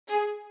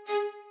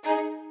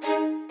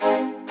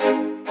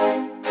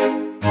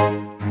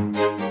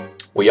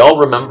We all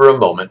remember a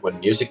moment when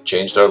music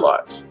changed our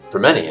lives. For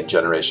many in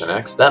Generation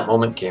X, that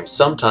moment came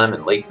sometime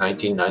in late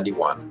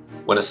 1991,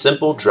 when a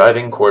simple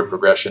driving chord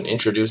progression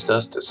introduced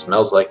us to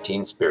Smells Like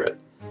Teen Spirit,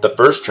 the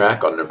first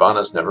track on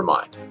Nirvana's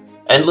Nevermind.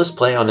 Endless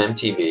play on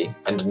MTV,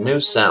 and a new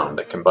sound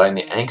that combined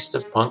the angst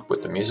of punk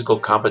with the musical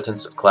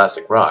competence of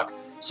classic rock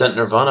sent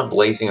Nirvana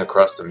blazing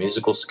across the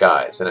musical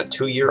skies in a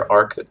 2-year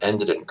arc that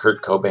ended in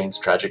Kurt Cobain's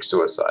tragic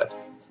suicide.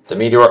 The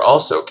meteor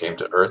also came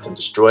to Earth and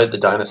destroyed the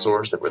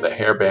dinosaurs that were the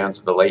hair bands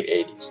of the late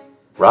 80s.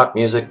 Rock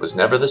music was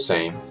never the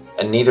same,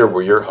 and neither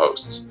were your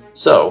hosts.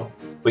 So,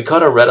 we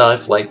caught a red-eye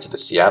flight to the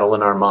Seattle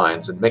in our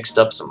minds and mixed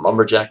up some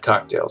lumberjack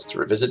cocktails to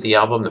revisit the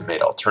album that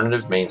made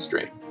alternative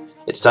mainstream.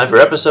 It's time for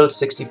episode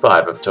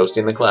 65 of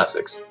Toasting the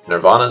Classics,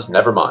 Nirvana's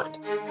Nevermind.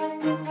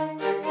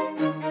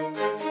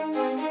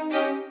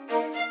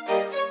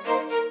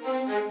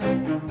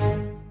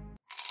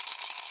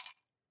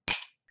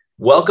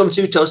 Welcome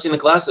to Toasting the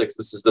Classics.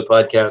 This is the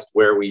podcast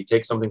where we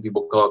take something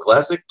people call a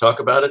classic, talk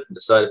about it, and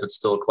decide if it's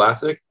still a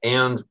classic.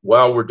 And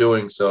while we're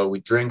doing so, we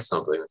drink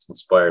something that's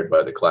inspired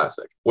by the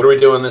classic. What are we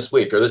doing this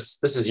week? Or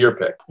this is your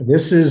pick.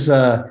 This is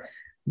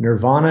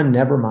Nirvana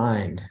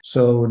Nevermind.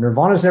 So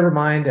Nirvana's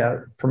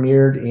Nevermind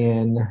premiered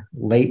in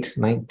late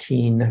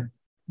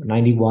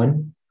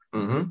 1991,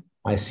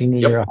 my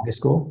senior year of high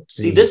school.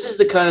 See, this is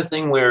the kind of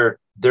thing where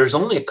there's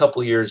only a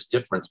couple years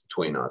difference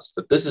between us,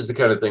 but this is the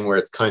kind of thing where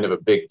it's kind of a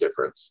big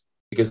difference.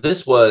 Because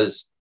this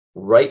was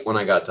right when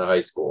I got to high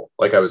school,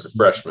 like I was a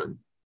freshman,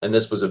 and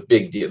this was a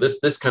big deal.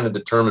 This kind of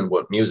determined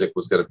what music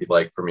was going to be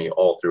like for me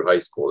all through high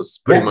school. This is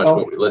pretty much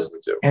what we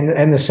listened to.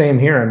 And the same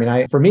here. I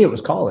mean, for me, it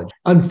was college.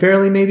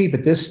 Unfairly, maybe,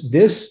 but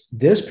this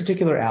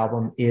particular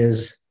album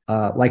is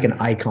like an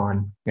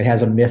icon. It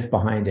has a myth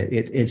behind it.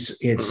 It's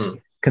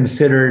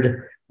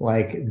considered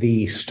like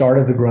the start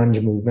of the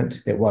grunge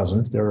movement. It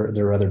wasn't. There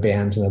are other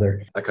bands and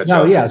other.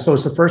 So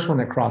it's the first one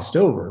that crossed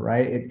over,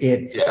 right?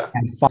 It had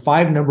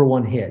 5 number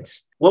one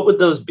hits. What would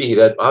those be?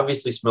 That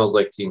obviously Smells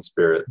Like Teen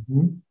Spirit.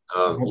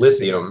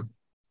 Lithium.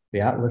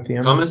 Yeah,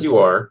 Lithium. Come As You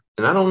Are.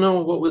 And I don't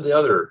know what would the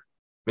other.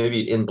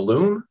 Maybe In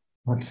Bloom.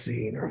 Let's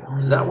see.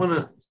 Was that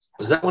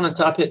one a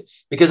top hit?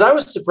 Because I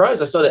was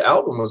surprised. I saw the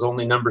album was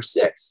only number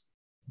 6.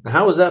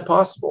 How was that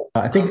possible?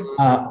 I think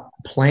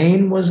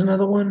Plane was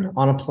another one.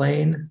 On a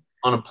Plane.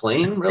 On a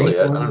Plane? Really?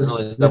 I don't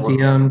realize that one.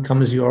 Lithium,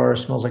 Come As You Are,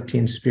 Smells Like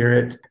Teen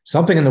Spirit.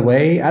 Something in the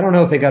Way. I don't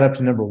know if they got up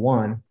to number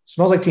 1.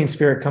 Smells Like Teen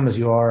Spirit, Come As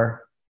You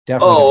Are.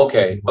 Definitely. Oh,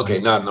 okay.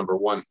 Okay, not number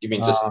 1. You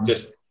mean just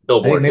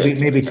Billboard?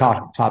 Maybe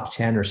top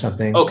 10 or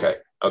something. Okay.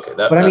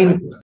 But I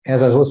mean,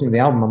 as I was listening to the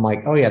album, I'm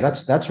like, oh yeah,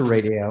 that's a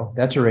radio.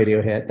 That's a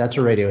radio hit. That's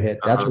a radio hit.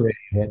 That's a radio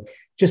hit.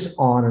 Just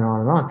on and on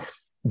and on.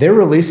 They're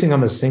releasing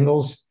them as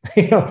singles,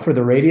 for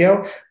the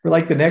radio for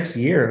like the next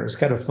year. It was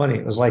kind of funny.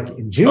 It was like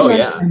in June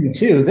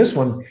 1992. This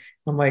one,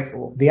 I'm like,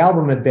 the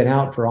album had been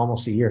out for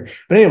almost a year.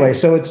 But anyway,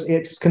 so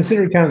it's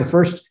considered kind of the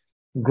first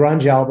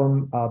grunge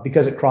album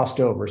because it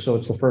crossed over. So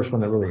it's the first one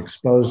that really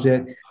exposed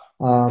it.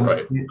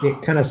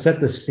 It kind of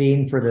set the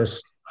scene for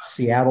this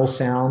Seattle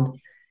sound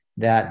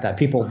that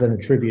people then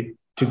attribute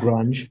to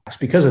grunge. It's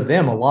because of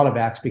them, a lot of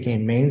acts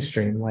became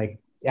mainstream, like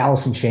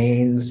Alice in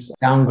Chains,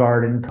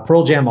 Soundgarden.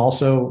 Pearl Jam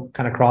also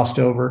kind of crossed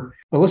over.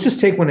 But let's just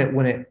take when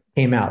it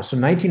came out. So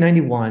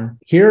 1991,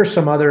 here are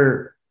some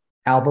other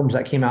albums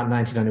that came out in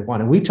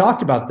 1991. And we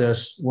talked about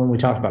this when we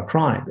talked about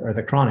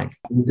The Chronic.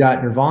 You've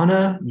got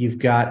Nirvana, you've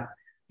got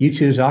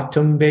U2's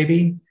Achtung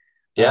Baby.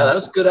 Yeah, that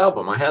was a good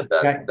album. I had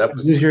that. That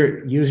was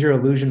Use Your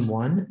Illusion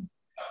 1.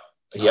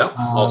 Yeah,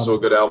 also a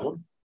good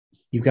album.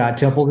 You've got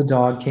Temple of the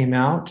Dog came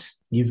out.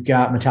 You've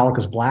got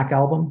Metallica's Black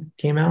Album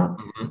came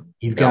out.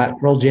 You've got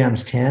Pearl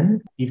Jam's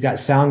 10. You've got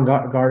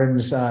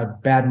Soundgarden's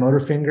Bad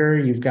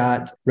Motorfinger. You've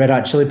got Red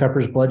Hot Chili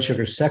Peppers' Blood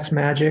Sugar Sex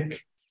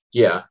Magic.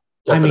 Yeah,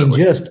 definitely. I mean,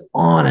 just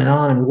on and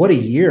on. I mean, what a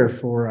year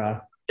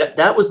for...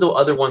 That was the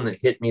other one that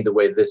hit me the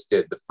way this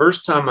did. The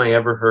first time I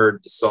ever heard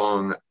the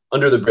song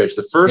Under the Bridge,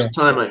 the first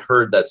time I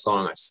heard that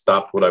song, I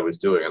stopped what I was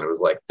doing and I was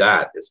like,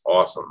 that is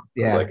awesome.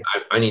 I was like,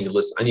 I need to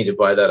listen. I need to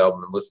buy that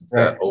album and listen to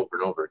that over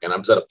and over again. I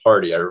was at a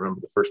party. I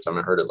remember the first time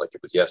I heard it like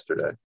it was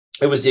yesterday.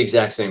 It was the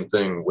exact same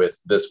thing with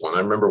this one.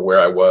 I remember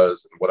where I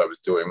was and what I was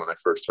doing when I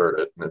first heard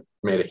it. And it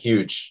made a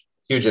huge,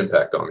 huge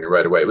impact on me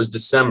right away. It was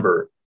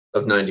December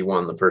of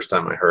 91, the first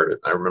time I heard it.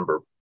 I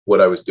remember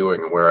what I was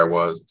doing and where I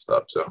was and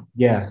stuff. So,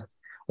 yeah.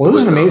 Well, it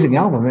was an amazing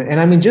album. And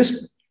I mean,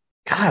 just,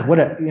 God,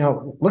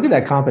 look at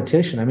that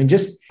competition. I mean,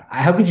 just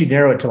how could you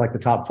narrow it to like the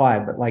top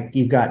 5? But like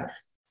you've got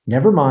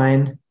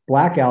Nevermind,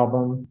 Black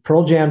Album,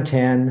 Pearl Jam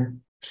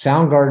 10,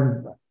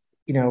 Soundgarden,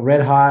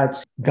 Red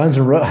Hot, Guns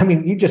N' Roses. I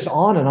mean, you just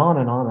on and on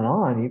and on and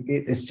on.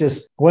 It's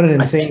just what an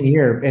insane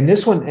year. And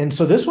this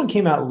one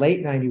came out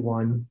late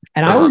 91.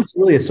 And I was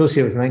really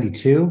associated with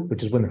 92,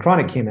 which is when The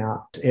Chronic came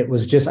out. It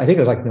was just, I think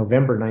it was like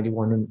November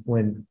 91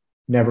 when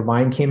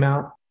Nevermind came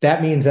out.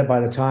 That means that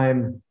by the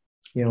time,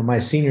 my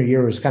senior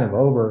year was kind of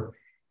over,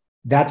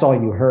 that's all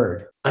you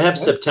heard. I have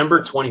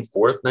September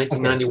 24th,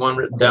 1991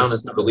 written down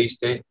as the release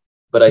date,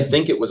 but I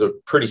think it was a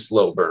pretty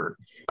slow burn.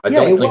 I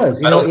Yeah, it don't think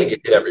was. I don't think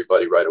it hit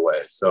everybody right away.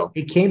 So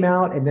it came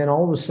out, and then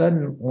all of a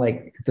sudden,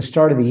 like at the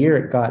start of the year,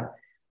 it got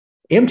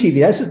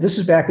MTV. This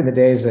is back in the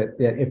days that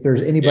if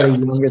there's anybody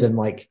younger than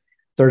like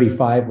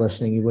 35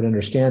 listening, you would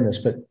understand this.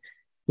 But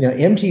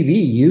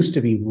MTV used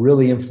to be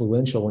really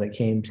influential when it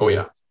came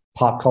to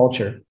pop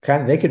culture.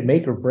 Kind of, they could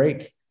make or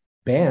break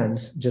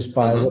bands just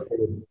by what they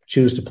would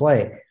choose to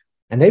play,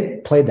 and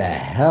they played the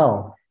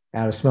hell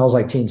out of "Smells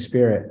Like Teen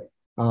Spirit."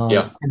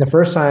 And the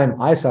first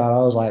time I saw it,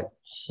 I was like,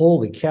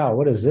 "Holy cow,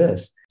 what is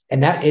this?"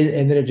 And then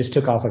it just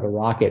took off like a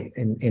rocket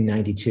in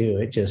 '92.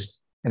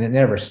 And it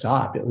never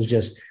stopped. It was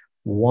just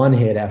one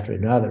hit after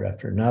another,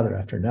 after another,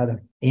 after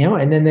another.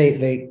 And then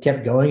they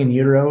kept going. In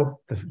utero.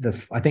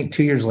 I think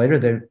 2 years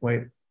later,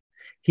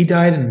 he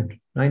died in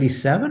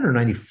 '97 or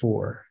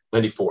 '94.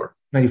 94.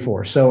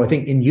 94. So I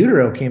think In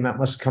Utero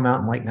must have come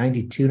out in like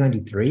 92,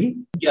 93.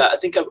 Yeah, I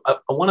think I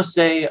want to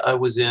say I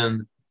was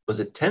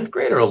it 10th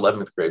grade or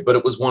 11th grade? But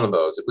it was one of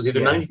those. It was either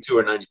 92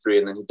 or 93,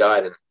 and then he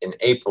died in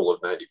April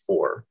of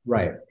 94.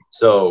 Right.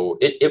 So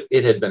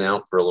it had been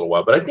out for a little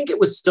while, but I think it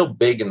was still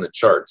big in the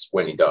charts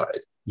when he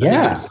died. I think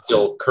it was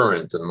still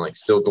current and like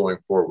still going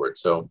forward.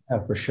 So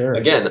for sure.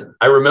 Again,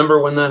 I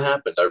remember when that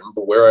happened. I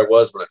remember where I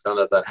was when I found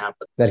out that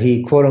happened. That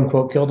he quote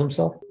unquote killed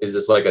himself. Is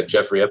this like a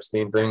Jeffrey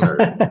Epstein thing?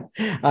 Or?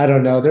 I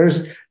don't know.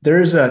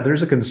 There's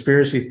a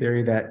conspiracy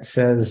theory that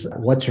says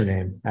what's her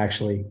name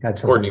actually had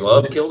something. Courtney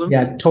Love killed him.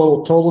 Yeah,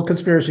 total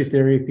conspiracy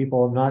theory.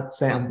 People, I'm not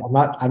saying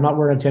I'm not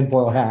wearing a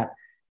tinfoil hat.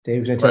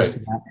 Dave's going to attest to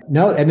that.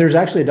 No, and there's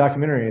actually a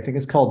documentary. I think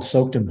it's called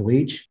 "Soaked in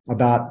Bleach"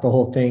 about the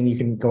whole thing. You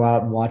can go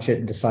out and watch it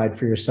and decide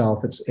for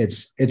yourself.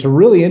 It's a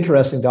really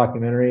interesting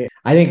documentary.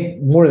 I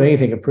think more than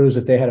anything, it proves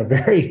that they had a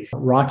very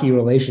rocky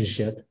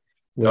relationship.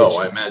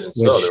 I imagine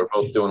so. They were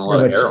both doing a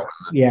lot of heroin.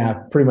 Yeah,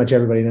 pretty much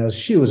everybody knows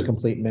she was a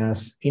complete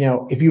mess.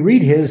 If you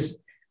read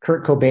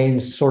Kurt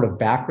Cobain's sort of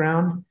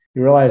background,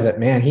 you realize that,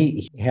 man,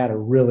 he had a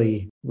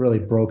really, really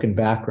broken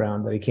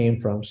background that he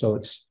came from.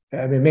 So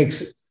it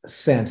makes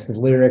sense. The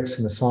lyrics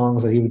and the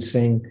songs that he would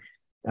sing,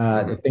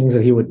 the things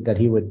that he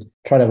would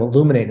try to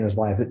illuminate in his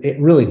life, it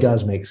really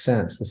does make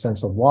sense. The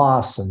sense of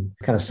loss and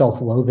kind of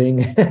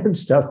self-loathing and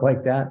stuff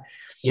like that.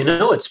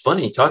 It's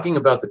funny talking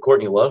about the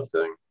Courtney Love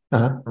thing.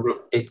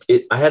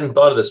 I hadn't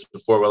thought of this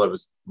before while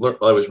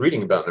I was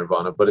reading about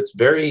Nirvana, but it's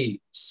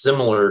very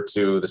similar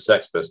to the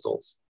Sex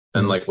Pistols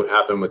and like what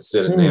happened with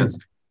Sid and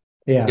Nancy.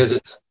 Yeah, because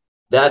it's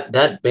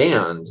that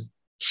band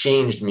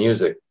changed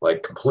music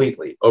like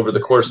completely over the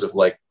course of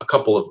like a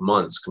couple of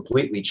months,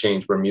 completely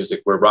changed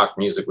where rock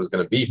music was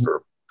going to be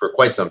for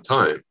quite some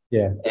time.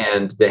 Yeah.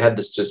 And they had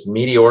this just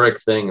meteoric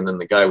thing, and then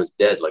the guy was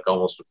dead like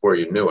almost before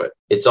you knew it.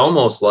 It's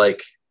almost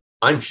like,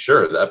 I'm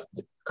sure that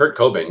Kurt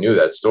Cobain knew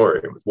that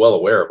story and was well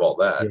aware of all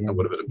that. That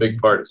would have been a big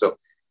part. So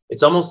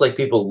it's almost like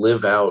people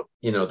live out,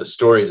 the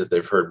stories that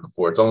they've heard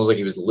before. It's almost like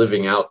he was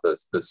living out the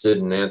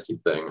Sid and Nancy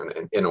thing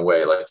in a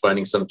way, like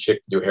finding some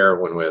chick to do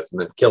heroin with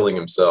and then killing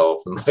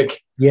himself. And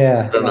like,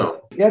 I don't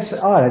know. That's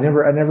odd. I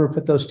never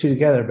put those two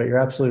together, but you're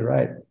absolutely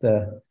right.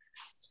 The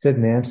Sid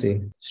and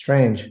Nancy,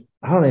 strange.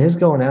 I don't know. His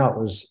going out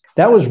was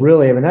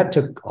really, that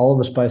took all of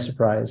us by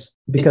surprise,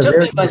 because it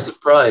took me by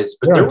surprise,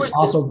 but there was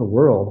top of the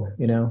world,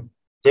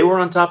 They were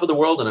on top of the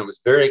world, and I was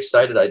very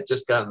excited. I'd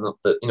just gotten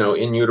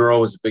In Utero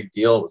was a big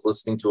deal. I was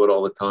listening to it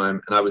all the time,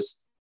 and I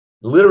was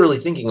literally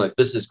thinking like,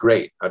 this is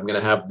great. I'm going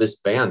to have this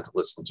band to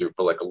listen to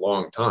for like a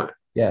long time.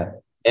 Yeah.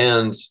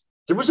 And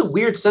there was a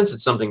weird sense that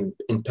something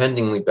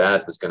impendingly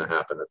bad was going to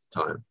happen at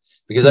the time,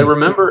 because I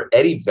remember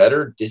Eddie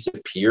Vedder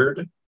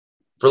disappeared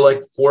for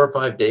like 4 or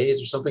 5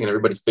 days or something, and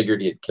everybody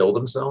figured he had killed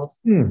himself.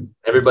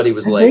 Everybody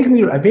was I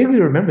vaguely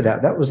remember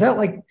that. Was that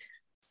like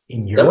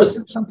in Europe or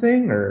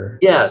something? Or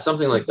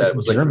something like that. It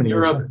was Germany, like in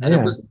Europe, and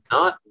it was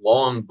not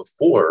long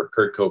before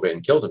Kurt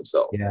Cobain killed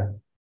himself. Yeah.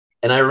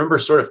 And I remember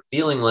sort of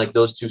feeling like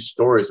those two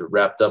stories were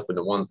wrapped up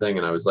into one thing.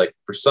 And I was like,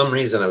 for some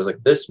reason, I was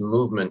like, this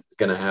movement is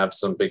going to have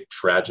some big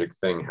tragic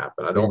thing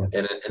happen.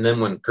 And then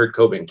when Kurt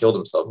Cobain killed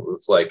himself, it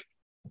was like,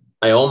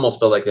 I almost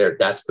felt like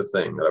that's the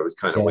thing that I was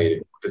kind of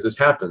waiting, because this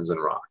happens in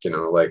rock,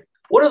 like,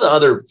 what are the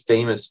other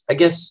famous, I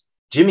guess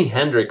Jimi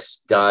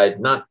Hendrix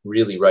died not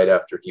really right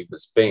after he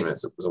was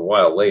famous. It was a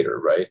while later,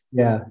 right?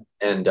 Yeah.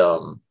 And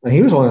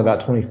he was only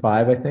about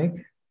 25, I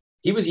think.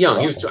 He was young.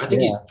 I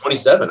think he's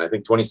 27. I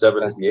think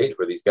 27 is the age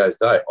where these guys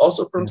die.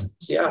 Also from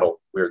Seattle,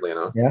 weirdly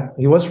enough. Yeah,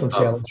 he was from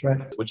Seattle. That's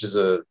right. Which is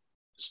a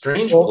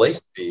strange place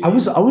to be. I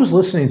was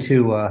listening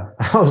to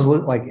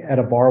like at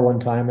a bar one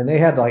time, and they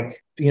had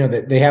like,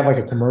 they have like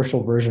a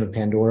commercial version of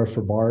Pandora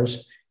for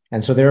bars,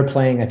 and so they were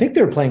playing. I think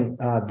they were playing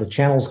the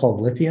channel's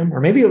called Lithium, or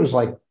maybe it was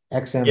like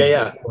XM.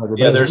 Yeah.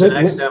 There's an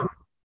XM.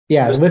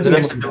 Yeah, Lithium, the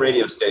XM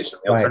radio station.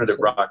 The alternative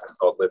rock is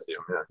called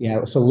Lithium.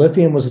 Yeah. So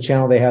Lithium was the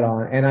channel they had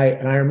on, and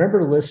I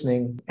remember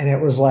listening, and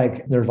it was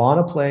like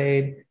Nirvana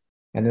played,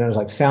 and then it was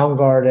like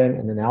Soundgarden,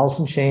 and then Alice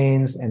in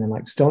Chains, and then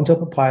like Stone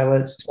Temple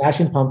Pilots,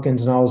 Smashing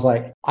Pumpkins, and I was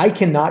like, I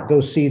cannot go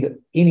see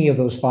any of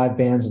those 5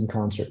 bands in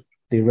concert,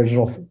 the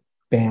original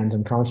bands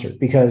in concert,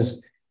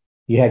 because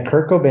you had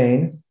Kurt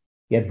Cobain,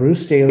 you had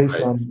Bruce Staley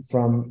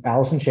from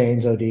Alice in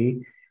Chains,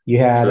 OD.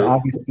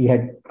 True. You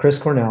had Chris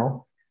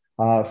Cornell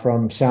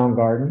from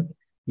Soundgarden.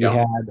 You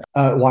Yeah.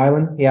 had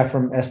Weiland, yeah,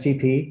 from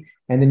STP,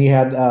 and then you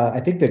had I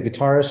think the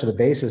guitarist or the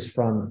bassist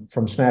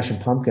from Smashing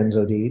Pumpkins,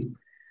 OD'd.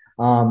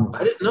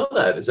 I didn't know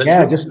that. Is that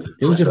Yeah, true? just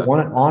it was just one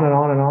on and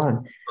on and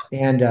on,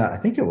 and I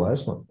think it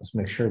was. Let's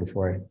make sure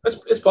before I.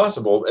 It's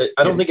possible.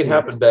 I don't think it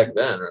happened back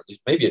then, or at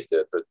least maybe it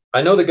did. But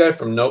I know the guy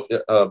from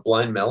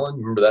Blind Melon.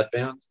 Remember that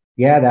band?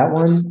 Yeah, that It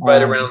was one.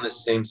 right around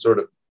this same sort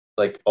of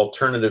like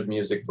alternative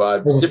music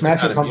vibe, Was a different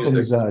kind Smashing of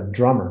music. Pumpkins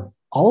drummer.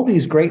 All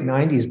these great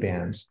 '90s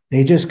bands,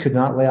 they just could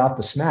not lay off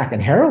the smack,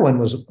 and heroin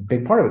was a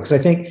big part of it because I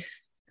think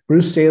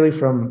Bruce Staley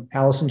from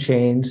Alice in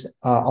Chains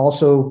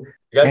also,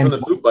 The guy from and the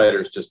Foo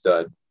Fighters just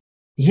died.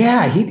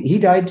 yeah, he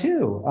died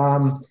too.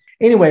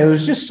 Anyway, there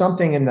was just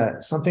something in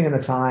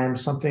the time,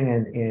 something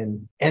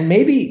in and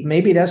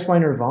maybe that's why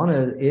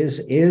Nirvana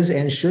is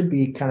and should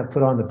be kind of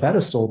put on the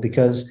pedestal,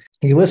 because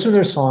you listen to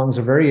their songs,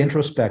 they're very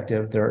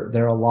introspective.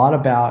 They're a lot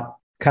about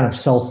kind of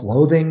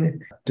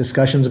self-loathing,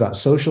 discussions about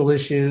social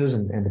issues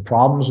and the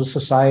problems with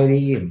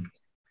society. And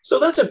So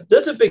that's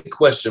a big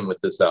question with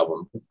this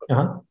album.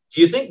 uh-huh.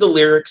 Do you think the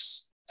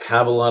lyrics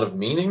have a lot of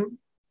meaning,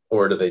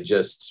 or do they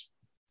just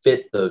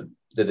fit the?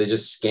 Did they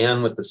just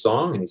scan with the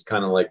song, and he's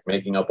kind of like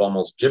making up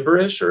almost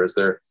gibberish, or is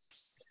there?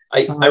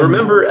 I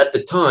remember at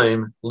the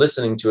time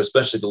listening to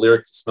especially the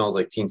lyrics to "Smells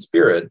Like Teen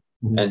Spirit"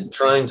 Mhm. and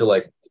trying to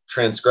like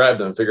transcribe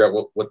them and figure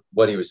out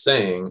what he was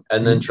saying,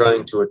 and then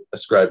trying to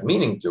ascribe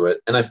meaning to it.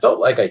 And I felt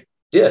like I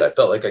did. I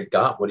felt like I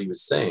got what he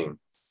was saying.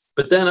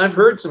 But then I've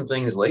heard some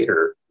things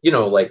later,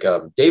 like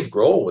Dave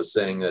Grohl was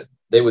saying that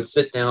they would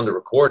sit down to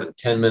record, and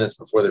 10 minutes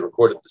before they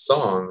recorded the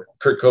song,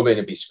 Kurt Cobain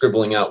would be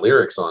scribbling out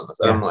lyrics on this.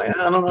 And I'm like,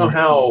 I don't know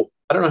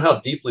how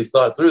deeply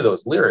thought through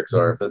those lyrics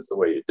are, if that's the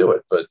way you do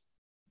it. But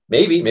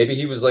maybe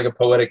he was like a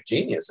poetic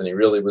genius and he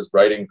really was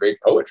writing great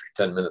poetry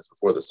 10 minutes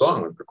before the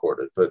song was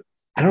recorded. But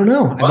I don't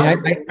know. I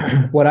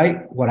mean, what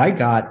I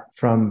got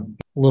from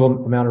a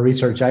little amount of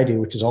research I do,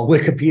 which is all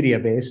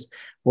Wikipedia based,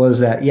 was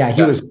that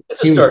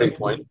it's a starting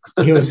point.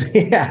 he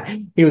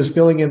was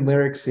filling in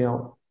lyrics,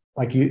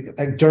 like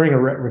during a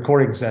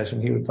recording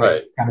session, he would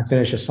kind of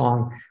finish a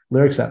song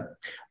lyrics up.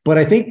 But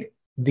I think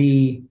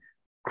the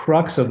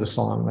crux of the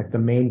song, like the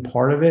main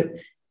part of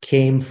it,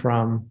 came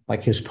from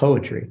like his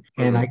poetry.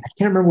 And I can't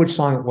remember which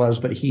song it was,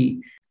 but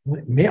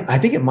I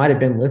think it might have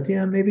been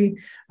Lithium, maybe,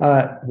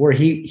 where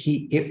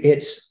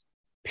it's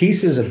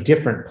pieces of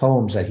different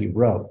poems that he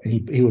wrote,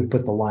 and he would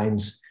put the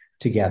lines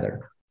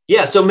together.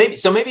 Yeah, so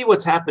maybe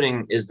what's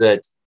happening is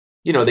that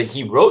that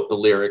he wrote the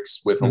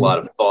lyrics with a lot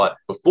of thought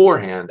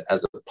beforehand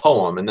as a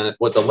poem, and then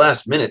what the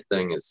last minute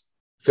thing is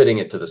fitting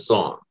it to the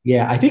song.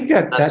 Yeah, I think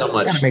that so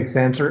kind of makes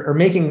sense, or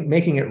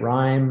making it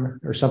rhyme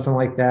or something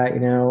like that.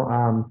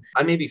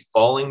 I may be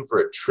falling for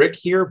a trick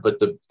here, but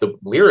the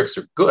lyrics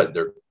are good.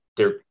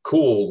 They're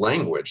cool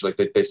language. Like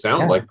they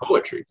sound like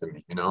poetry to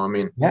me. I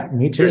mean, yeah,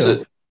 me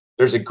too.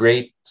 There's a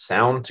great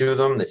sound to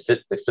them. They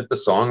fit the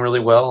song really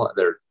well.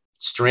 They're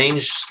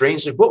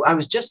strangely. Well, I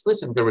was just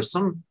listening. There was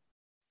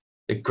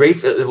the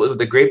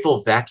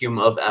grateful vacuum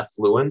of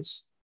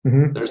affluence.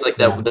 Mm-hmm. There's like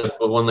that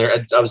the one there.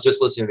 I was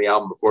just listening to the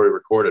album before we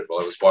recorded while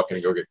I was walking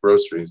to go get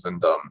groceries,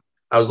 and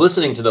I was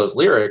listening to those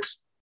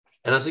lyrics,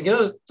 and I was thinking,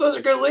 those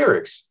are good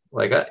lyrics.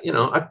 Like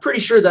I'm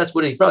pretty sure that's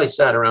what he probably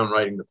sat around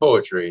writing the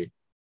poetry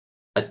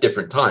at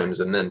different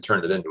times and then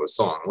turned it into a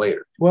song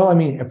later. Well, I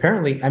mean,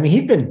 apparently,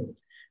 he'd been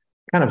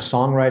kind of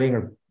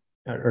songwriting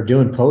or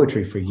doing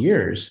poetry for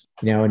years,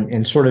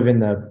 and sort of in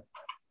the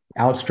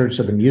outskirts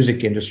of the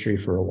music industry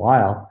for a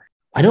while.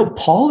 I know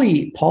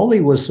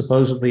Pauly was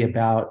supposedly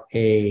about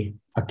a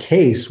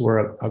case where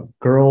a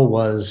girl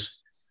was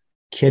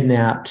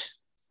kidnapped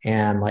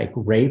and like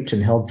raped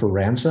and held for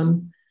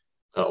ransom.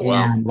 Oh,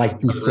 wow. And like I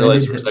didn't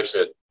realize there was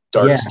actually a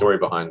dark story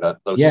behind that.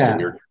 That was just a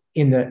weird.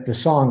 In the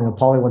song,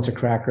 Pauly wants a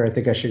cracker. I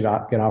think I should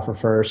get off her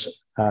first.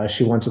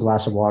 She wants a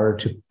glass of water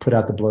to put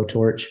out the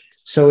blowtorch.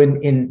 So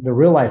in the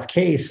real life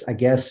case, I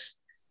guess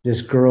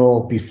this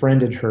girl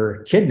befriended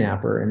her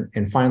kidnapper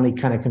and finally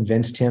kind of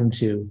convinced him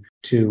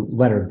to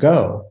let her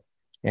go.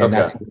 And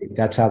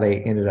that's how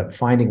they ended up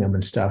finding them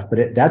and stuff.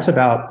 But that's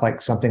about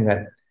like something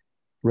that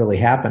really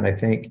happened, I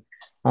think.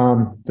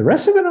 The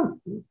rest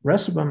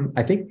of them,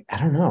 I think, I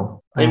don't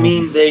know. I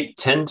mean, they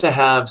tend to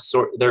have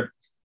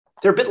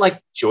they're a bit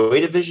like Joy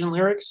Division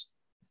lyrics.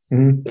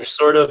 Mm-hmm. They're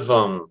sort of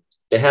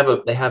they have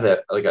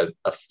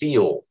a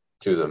feel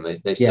to them.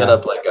 They set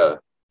up like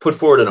put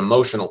forward an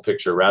emotional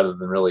picture rather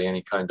than really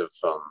any kind of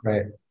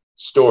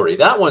story.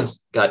 That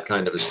one's got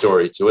kind of a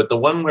story to it. The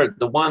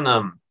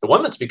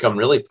one that's become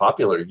really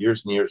popular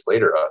years and years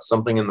later,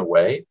 Something in the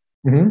Way.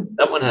 Mm-hmm.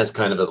 That one has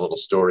kind of a little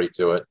story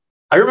to it.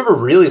 I remember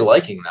really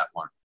liking that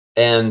one.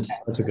 And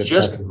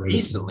just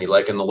recently,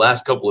 like in the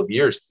last couple of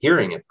years,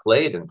 hearing it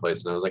played in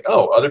places, and I was like,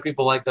 "Oh, other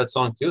people like that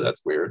song too.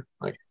 That's weird."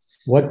 Like,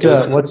 what's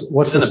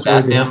the story?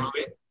 Batman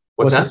movie?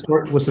 What's that?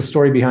 What's the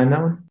story behind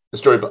that one? The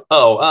story, I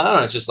don't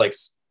know. It's just like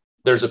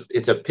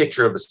it's a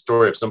picture of a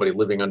story of somebody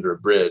living under a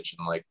bridge,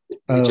 and like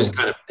it just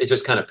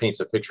kind of paints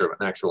a picture of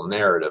an actual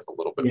narrative a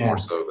little bit more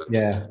so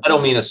than I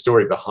don't mean a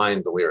story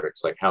behind the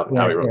lyrics, like how he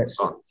wrote the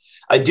song.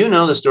 I do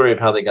know the story of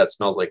how they got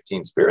Smells Like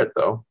Teen Spirit,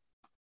 though.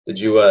 Did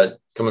you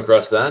come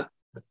across that?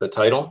 The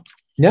title?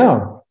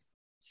 No.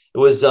 It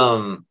was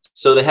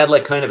so they had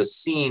like kind of a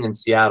scene in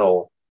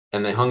Seattle,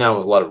 and they hung out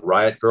with a lot of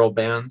Riot Girl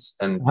bands,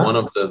 and one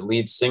of the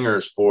lead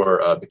singers for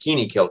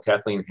Bikini Kill,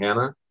 Kathleen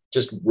Hanna,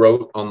 just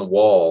wrote on the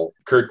wall,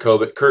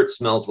 Kurt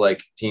smells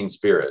like Teen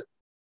Spirit,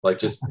 like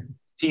just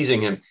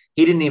teasing him.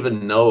 He didn't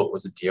even know it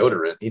was a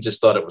deodorant. He just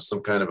thought it was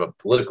some kind of a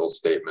political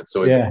statement.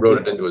 So he wrote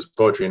it into his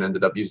poetry and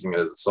ended up using it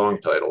as a song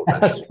title.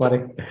 That's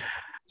funny.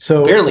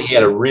 So apparently he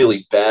had a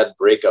really bad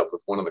breakup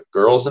with one of the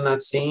girls in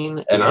that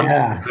scene. And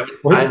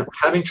I'm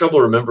having trouble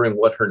remembering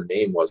what her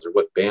name was or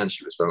what band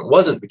she was from. It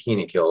wasn't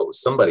Bikini Kill. It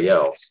was somebody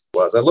else.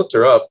 I looked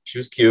her up. She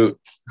was cute,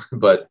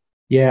 but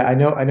yeah, I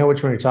know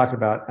which one you're talking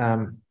about.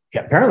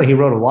 Yeah, apparently he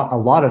wrote a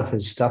lot of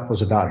his stuff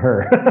was about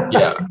her.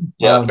 yeah,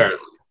 apparently.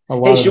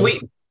 Hey,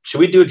 should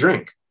we do a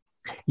drink?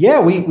 Yeah,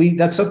 we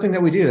that's something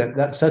that we do.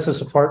 That sets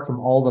us apart from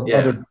all the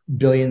other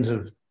billions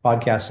of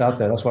podcasts out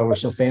there. That's why we're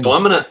so famous. So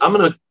I'm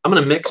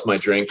gonna mix my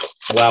drink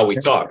while we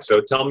talk. So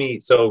talk me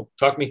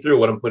through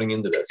what I'm putting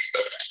into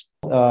this.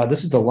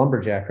 This is the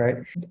Lumberjack, right?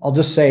 I'll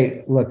just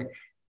say, look,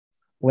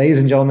 ladies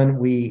and gentlemen,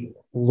 we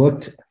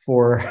looked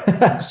for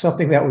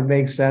something that would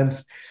make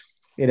sense.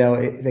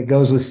 That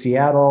goes with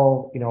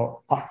Seattle.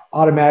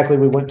 Automatically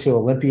we went to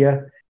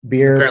Olympia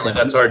beer. Apparently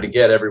that's hard to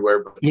get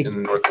everywhere in the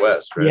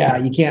Northwest, right? Yeah,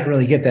 you can't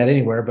really get that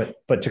anywhere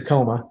but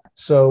Tacoma.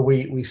 So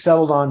we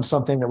settled on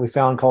something that we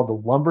found called the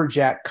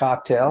Lumberjack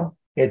cocktail.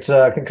 It's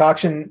a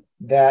concoction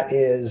that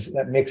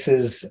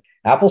mixes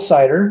apple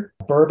cider,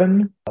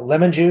 bourbon,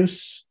 lemon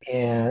juice,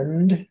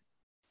 and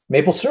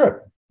maple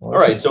syrup. All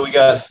right, so we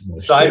got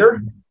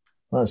cider.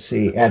 Let's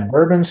see. Add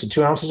bourbon, so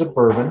 2 ounces of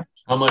bourbon.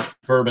 How much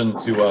bourbon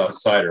to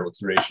cider? What's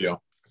the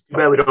ratio? Too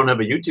bad we don't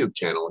have a YouTube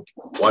channel.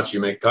 Watch you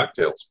make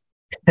cocktails.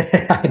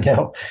 I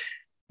know.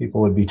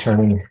 People would be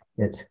turning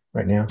it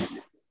right now.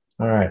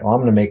 All right. Well, I'm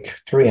going to make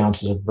 3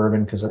 ounces of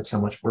bourbon because that's how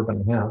much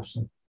bourbon I have.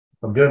 So if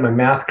I'm doing my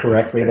math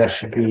correctly, that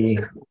should be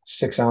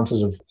 6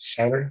 ounces of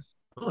cider.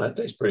 Oh, that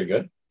tastes pretty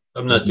good.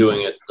 I'm not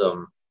doing it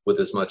with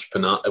as much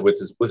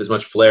with as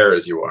much flair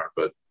as you are,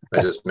 but I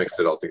just mix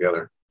it all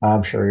together.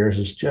 I'm sure yours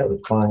is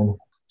just fine.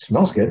 It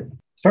smells good.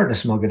 Starting to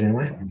smell good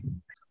anyway.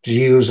 Did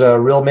you use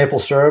real maple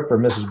syrup or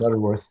Mrs.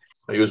 Butterworth?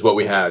 I used what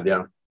we had,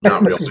 yeah.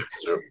 Not real maple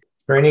syrup.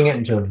 Draining it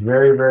into a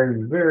very,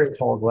 very, very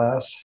tall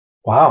glass.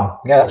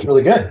 Wow. Yeah, that's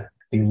really good.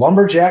 The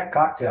Lumberjack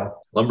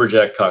cocktail.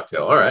 Lumberjack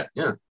cocktail. All right.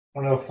 Yeah.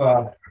 I don't know if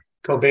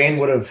Cobain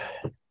would have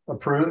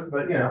approved,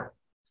 but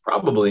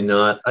Probably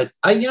not. I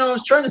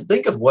was trying to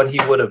think of what he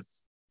would have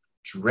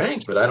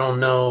drank, but I don't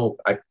know.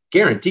 I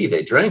guarantee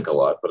they drank a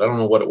lot, but I don't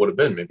know what it would have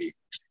been. Maybe.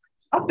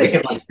 I'm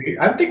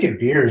thinking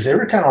beers. They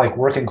were kind of like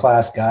working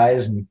class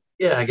guys, and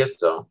yeah, I guess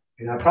so.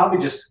 Probably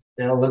just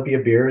Olympia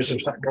beers or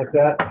something like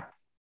that.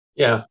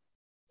 Yeah,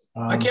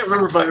 I can't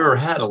remember if I ever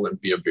had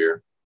Olympia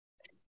beer.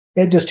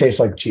 It just tastes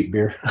like cheap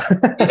beer.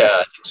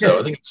 Yeah, so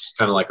I think it's just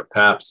kind of like a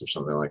Pabst or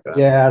something like that.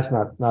 Yeah, it's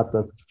not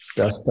the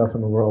best stuff in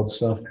the world.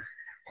 So,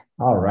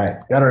 all right,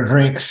 got our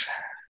drinks.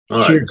 All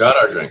right,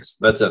 got our drinks.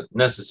 That's a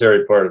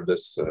necessary part of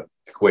this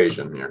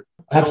equation here.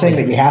 I'm not saying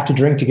that you have to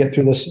drink to get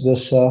through this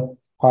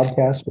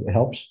podcast, but it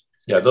helps.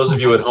 Yeah, those of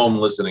you at home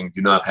listening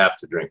do not have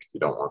to drink if you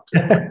don't want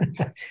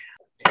to.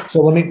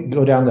 So let me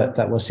go down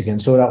that list again.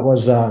 So that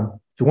was,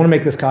 if you want to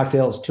make this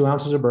cocktail, it's 2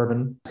 ounces of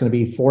bourbon. It's going to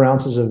be 4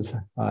 ounces of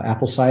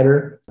apple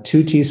cider,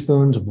 2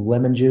 teaspoons of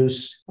lemon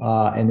juice,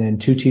 and then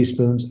 2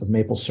 teaspoons of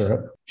maple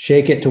syrup.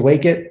 Shake it to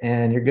wake it,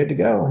 and you're good to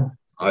go.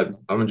 I'm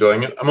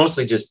enjoying it. I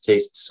mostly just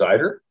taste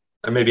cider.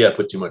 And maybe I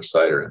put too much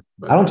cider in.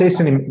 But. I don't taste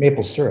any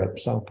maple syrup.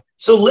 So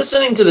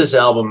listening to this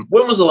album,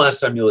 when was the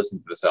last time you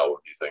listened to this album,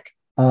 do you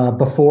think?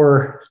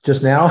 Before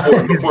just now.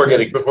 before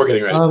getting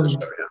ready for the show,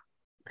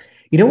 yeah.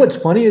 You know what's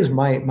funny is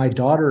my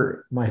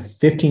daughter, my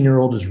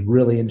 15-year-old, is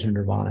really into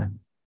Nirvana.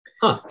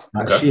 Huh.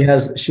 Okay.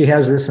 She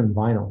has this in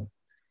vinyl.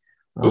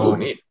 Ooh,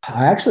 neat.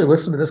 I actually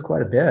listen to this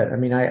quite a bit. I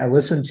mean, I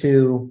listen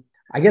to,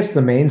 I guess,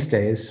 the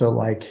mainstays. So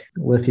like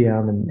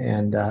Lithium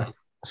and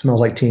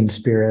Smells Like Teen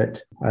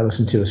Spirit. I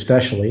listen to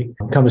especially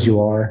Come As You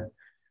Are.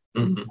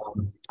 Mm-hmm.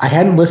 I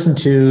hadn't listened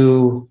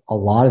to a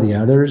lot of the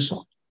others.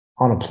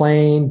 On a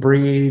Plane,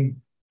 Breed,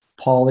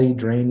 Polly,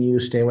 Drain You,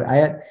 Stay Away.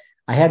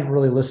 I hadn't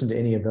really listened to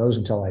any of those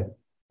until I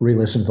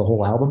re-listened to the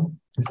whole album,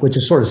 which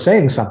is sort of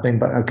saying something,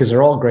 but because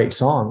they're all great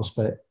songs.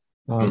 But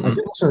I did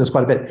listen to this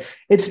quite a bit.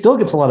 It still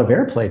gets a lot of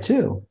airplay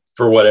too.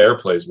 For what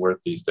airplay is worth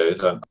these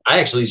days, I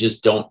actually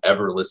just don't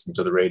ever listen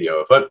to the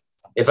radio.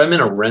 If I'm in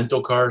a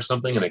rental car or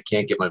something and I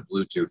can't get my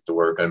Bluetooth to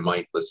work, I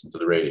might listen to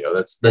the radio.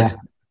 That's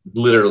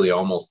literally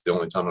almost the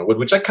only time I would,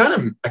 which I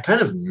kind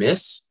of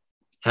miss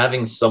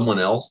having someone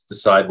else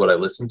decide what I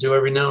listen to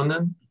every now and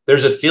then.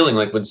 There's a feeling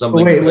like when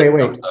something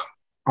wait.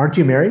 Aren't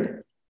you married?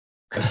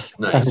 That's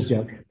a Nice.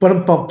 joke.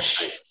 But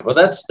Well,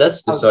 that's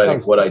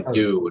deciding what I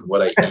do and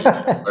what I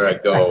eat, where I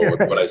go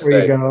and what I where you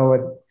say. go.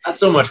 And, Not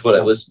so much what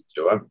I listen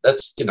to.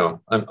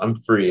 I'm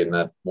free in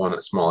that one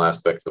small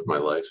aspect of my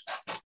life.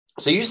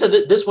 So you said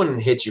that this one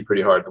hit you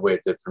pretty hard the way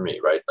it did for me,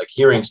 right? Like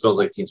hearing Smells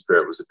Like Teen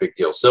Spirit was a big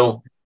deal.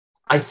 So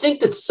I think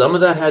that some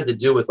of that had to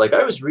do with, like,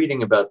 I was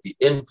reading about the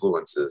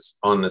influences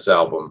on this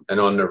album and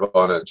on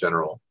Nirvana in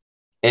general.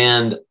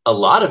 And a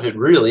lot of it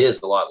really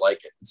is a lot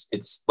like it.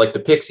 It's like the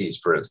Pixies,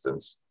 for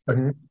instance.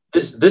 Mhm.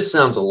 This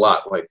sounds a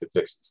lot like the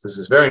Pixies. This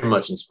is very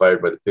much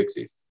inspired by the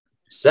Pixies.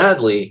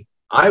 Sadly,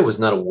 I was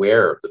not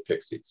aware of the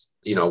Pixies,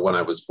 when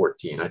I was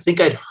 14. I think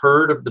I'd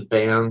heard of the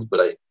band, but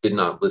I did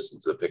not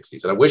listen to the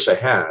Pixies. And I wish I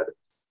had,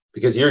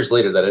 because years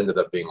later, that ended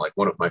up being like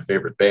one of my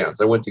favorite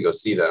bands. I went to go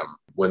see them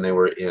when they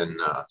were in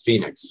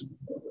Phoenix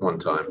one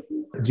time.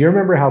 Do you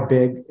remember how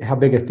big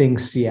a thing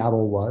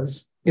Seattle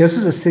was? This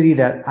is a city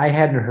that I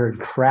hadn't heard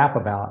crap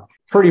about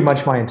pretty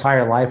much my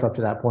entire life up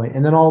to that point.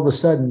 And then all of a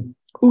sudden,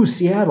 ooh,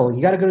 Seattle,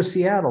 you got to go to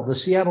Seattle, the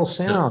Seattle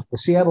sound, the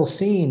Seattle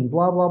scene,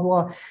 blah, blah,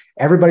 blah.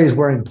 Everybody's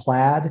wearing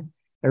plaid.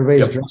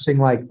 Everybody's dressing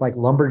like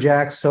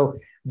lumberjacks. So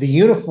the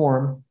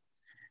uniform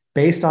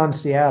based on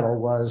Seattle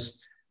was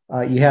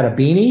you had a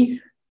beanie,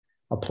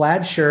 a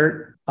plaid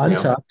shirt,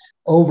 untucked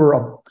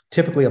over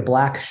typically a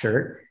black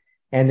shirt,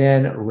 and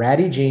then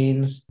ratty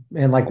jeans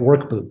and like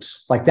work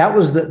boots. Like that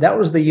was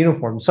the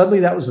uniform. Suddenly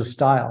that was the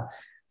style.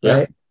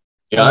 Right?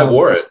 Yeah, I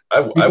wore it.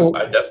 I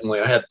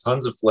had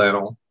tons of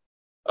flannel.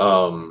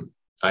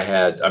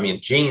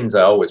 Jeans,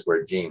 I always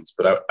wear jeans,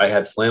 but I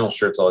had flannel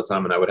shirts all the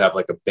time, and I would have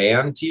like a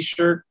band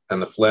t-shirt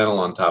and the flannel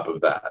on top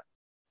of that.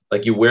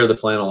 Like you wear the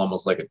flannel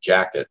almost like a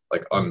jacket,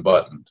 like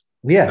unbuttoned.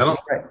 Yes.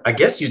 I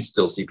guess you'd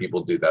still see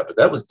people do that, but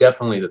that was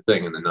definitely the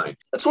thing in the 90s.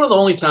 That's one of the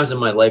only times in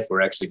my life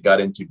where I actually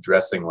got into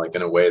dressing like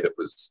in a way that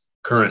was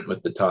current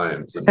with the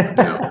times. And,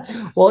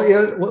 Well,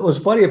 what was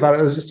funny about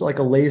it was just like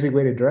a lazy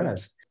way to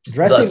dress.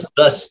 Dressing.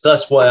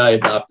 Thus why I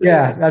adopted.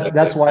 Yeah,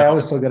 that's why I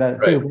was so good at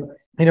it too.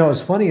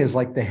 What's funny is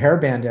like the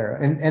hairband era,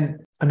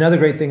 and another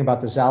great thing about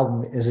this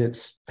album is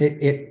it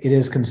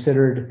is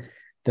considered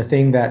the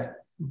thing that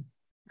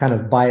kind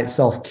of by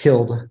itself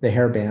killed the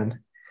hairband,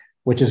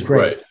 which is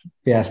great.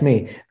 If you ask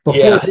me.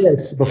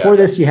 Before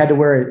this, you had to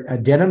wear a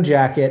denim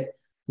jacket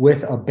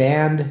with a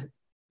band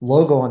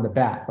logo on the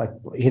back. Like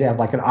he'd have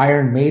like an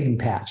Iron Maiden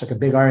patch, like a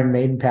big Iron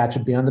Maiden patch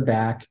would be on the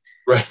back.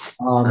 Right.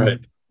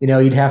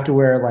 You'd have to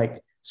wear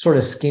like sort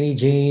of skinny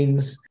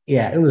jeans.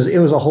 Yeah, it was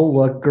a whole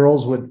look.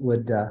 Girls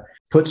would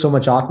put so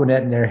much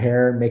Aquanet in their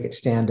hair and make it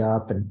stand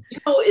up. And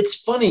it's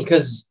funny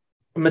because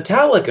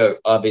Metallica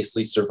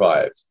obviously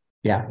survived.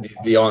 Yeah,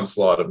 the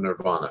onslaught of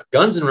Nirvana.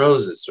 Guns N'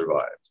 Roses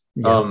survived.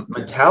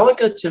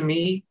 Metallica, to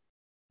me,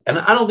 and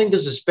I don't think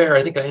this is fair.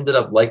 I think I ended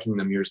up liking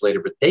them years later,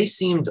 but they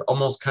seemed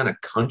almost kind of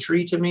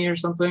country to me or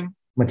something.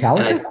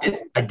 Metallica? And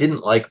I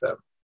didn't like them.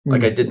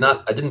 Like I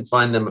didn't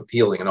find them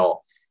appealing at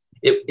all.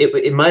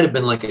 It might have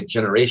been like a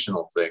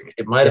generational thing.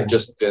 It might have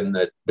just been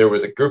that there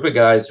was a group of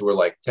guys who were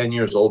like 10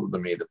 years older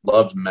than me that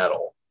loved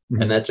metal.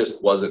 And that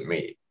just wasn't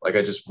me. Like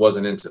I just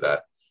wasn't into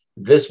that.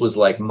 This was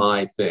like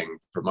my thing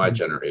for my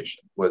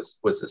generation, was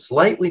a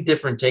slightly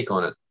different take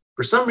on it.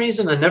 For some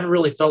reason, I never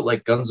really felt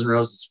like Guns N'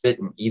 Roses fit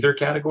in either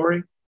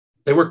category.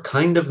 They were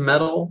kind of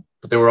metal,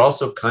 but they were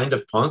also kind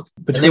of punk.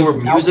 And they were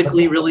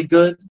musically really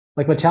good.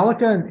 Like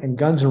Metallica and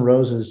Guns N'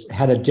 Roses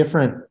had a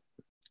different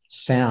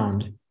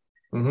sound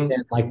than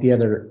like the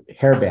other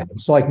hair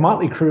bands. So like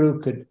Motley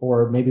Crue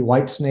or maybe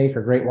Whitesnake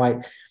or Great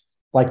White,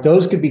 like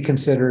those could be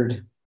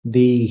considered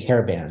the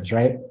hair bands,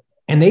 right?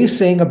 And they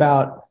sing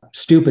about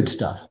stupid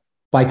stuff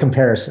by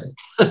comparison.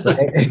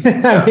 Right?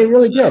 They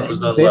really did.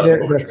 It's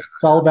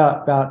all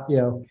about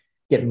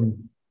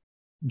getting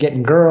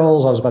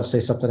girls. I was about to say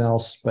something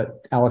else,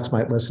 but Alex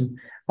might listen.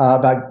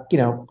 About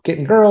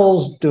getting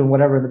girls, doing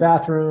whatever in the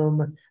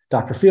bathroom,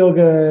 Dr.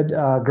 Feelgood,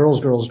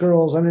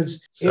 girls. I mean,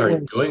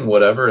 doing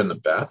whatever in the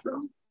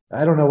bathroom?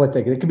 I don't know what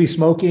they could be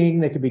smoking.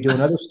 They could be doing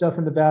other stuff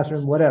in the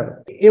bathroom,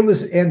 whatever. But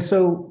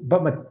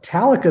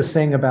Metallica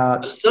sang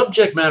about the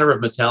subject matter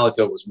of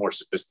Metallica was more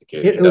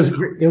sophisticated. It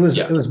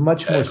was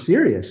much more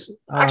serious.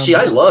 Actually,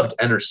 I loved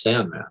Enter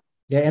Sandman.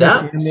 Yeah,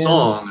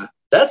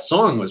 That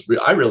song was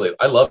I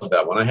loved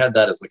that one. I had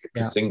that as like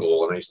a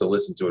single, and I used to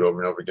listen to it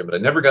over and over again. But I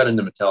never got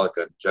into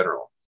Metallica in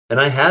general. And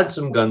I had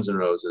some Guns N'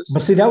 Roses.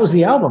 But see, that was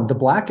the album. The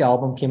Black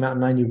Album came out in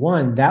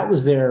 '91. That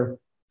was the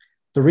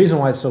reason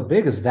why it's so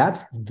big is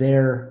that's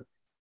their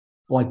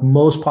like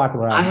most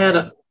popular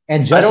album. I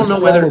don't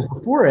know whether it was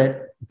before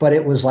it, but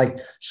it was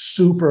like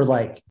super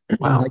like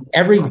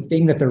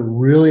everything that they're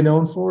really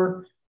known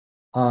for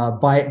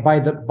by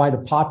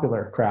the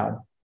popular crowd.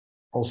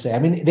 I'll say. I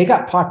mean, they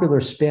got popular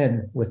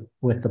spin with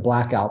the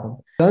Black Album.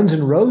 Guns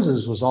N'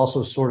 Roses was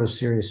also sort of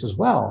serious as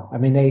well. I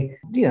mean, they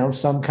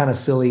some kind of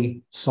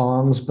silly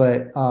songs,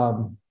 but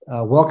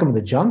Welcome to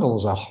the Jungle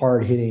is a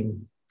hard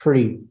hitting,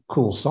 pretty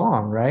cool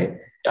song, right?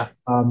 Yeah.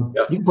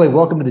 You can play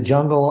Welcome to the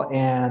Jungle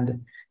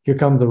and Here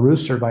Comes the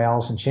Rooster by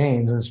Alice in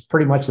Chains, and it's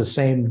pretty much the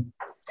same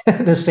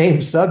the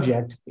same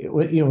subject,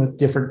 with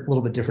different,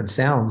 little bit different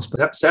sounds. But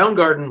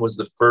Soundgarden was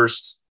the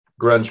first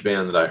grunge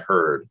band that I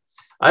heard.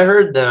 I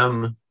heard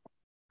them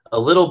a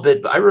little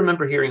bit, but I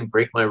remember hearing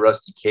 "Break My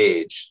Rusty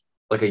Cage"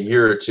 like a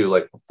year or two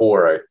like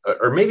before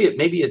or maybe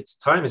its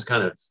time is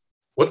kind of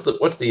what's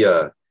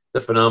the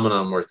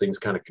phenomenon where things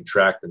kind of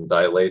contract and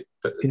dilate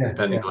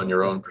depending on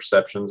your own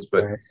perceptions.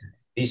 But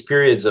these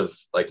periods of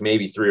like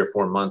maybe 3 or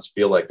 4 months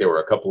feel like they were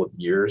a couple of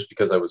years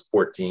because I was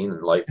 14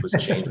 and life was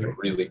changing.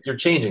 Really, you're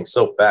changing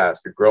so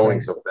fast, you're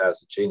growing so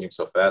fast, and changing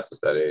so fast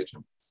at that age.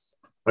 And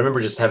I remember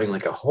just having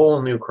like a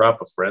whole new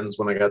crop of friends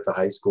when I got to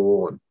high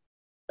school, and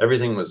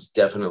everything was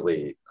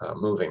definitely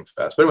moving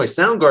fast. But anyway,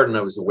 Soundgarden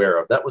I was aware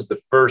of. That was the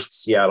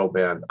first Seattle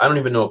band. I don't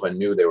even know if I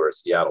knew they were a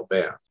Seattle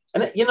band.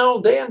 And,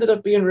 they ended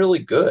up being really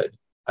good.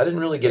 I didn't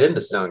really get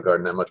into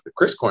Soundgarden that much, but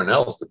Chris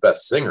Cornell is the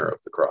best singer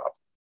of the crop.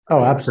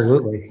 Oh,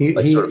 absolutely.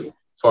 He sort of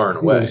far and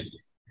away.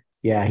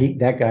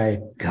 That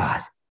guy,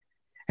 God.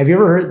 Have you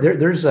ever heard,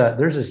 there's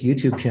this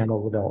YouTube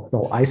channel where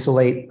they'll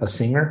isolate a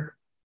singer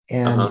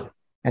and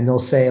they'll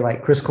say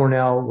like Chris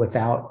Cornell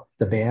without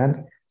the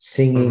band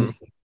singing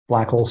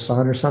Black Hole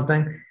Sun or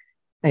something.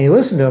 And you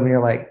listen to him and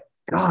you're like,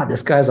 God,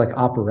 this guy's like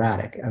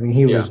operatic. I mean,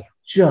 he was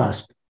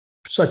just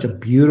such a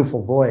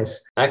beautiful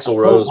voice. Axl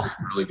Rose was a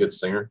really good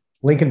singer.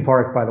 Linkin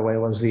Park, by the way,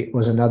 was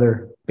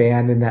another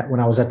band in that when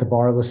I was at the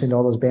bar listening to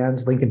all those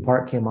bands, Linkin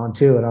Park came on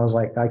too. And I was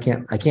like, I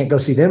can't go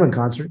see them in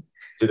concert.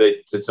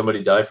 Did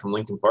somebody die from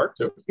Linkin Park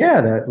too?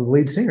 Yeah, the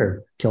lead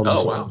singer killed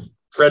himself. Oh, wow.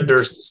 Fred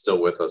Durst is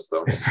still with us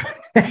though.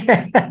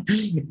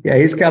 Yeah,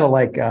 he's kind of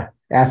like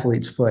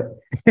athlete's foot.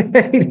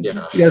 He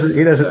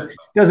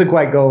doesn't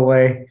quite go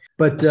away.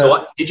 But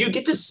so did you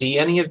get to see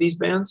any of these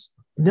bands?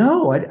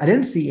 No, I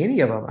didn't see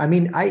any of them. I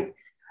mean, I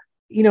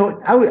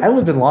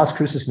lived in Las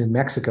Cruces, New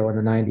Mexico in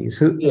the 90s.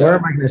 Where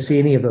am I going to see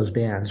any of those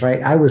bands,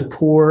 right? I was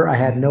poor. I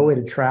had no way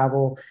to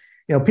travel.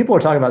 People are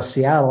talking about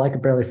Seattle. I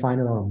could barely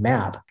find it on a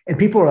map. And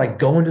people are like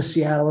going to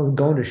Seattle and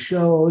going to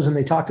shows. And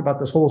they talked about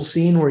this whole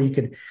scene where you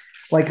could,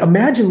 like,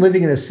 imagine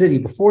living in a city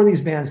before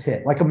these bands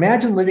hit. Like,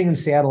 imagine living in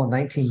Seattle in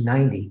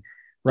 1990,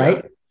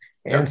 right?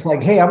 Yeah. And it's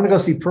like, hey, I'm going to go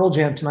see Pearl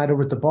Jam tonight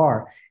over at the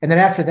bar. And then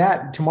after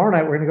that, tomorrow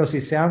night, we're going to go see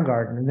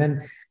Soundgarden. And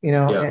then,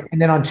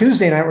 and then on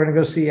Tuesday night, we're going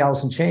to go see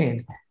Alice in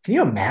Chains. Can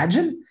you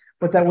imagine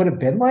what that would have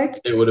been like?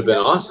 It would have been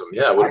awesome.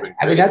 Yeah, it would have been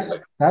great. I mean,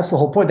 that's the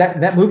whole point.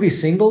 That movie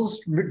Singles,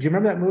 do you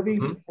remember that movie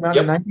from out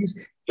in the 90s?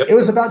 Yep. It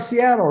was about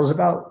Seattle. It was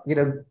about,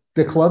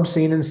 the club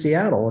scene in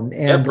Seattle.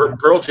 And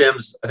Pearl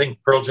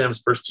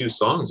Jam's first 2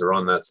 songs are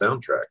on that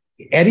soundtrack.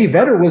 Eddie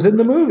Vedder was in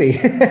the movie.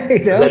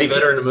 Was Eddie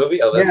Vedder in the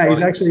movie? Oh, that's funny.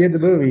 He's actually in the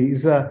movie.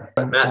 He's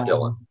Matt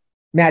Dillon.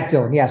 Matt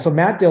Dillon, yeah. So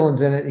Matt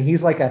Dillon's in it, and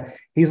he's like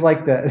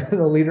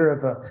the leader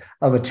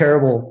of a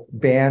terrible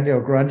band,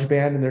 grunge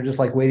band, and they're just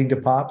like waiting to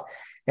pop.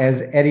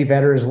 As Eddie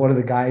Vedder is one of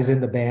the guys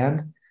in the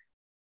band.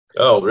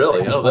 Oh,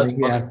 really? Oh, that's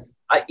funny. Yeah.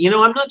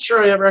 I'm not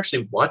sure I ever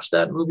actually watched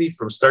that movie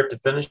from start to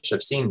finish.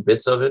 I've seen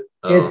bits of it.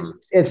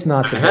 It's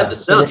not. I had the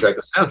soundtrack.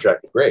 The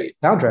soundtrack is great.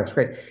 Soundtrack's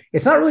great.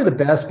 It's not really the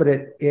best, but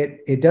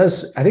it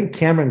does. I think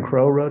Cameron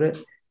Crowe wrote it,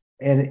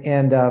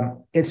 and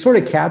it sort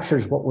of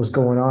captures what was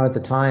going on at the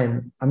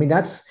time. I mean,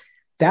 that's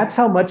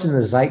how much in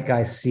the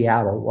zeitgeist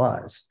Seattle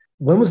was.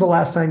 When was the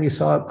last time you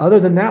saw it? Other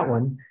than that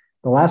one,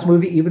 the last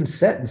movie even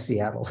set in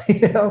Seattle.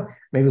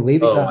 Maybe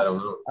leaving. Oh, I don't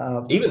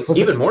know.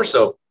 Even more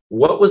so.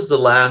 What was the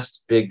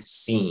last big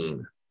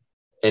scene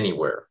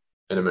anywhere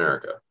in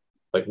America?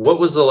 Like, what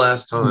was the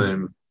last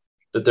time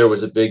that there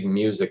was a big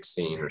music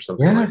scene or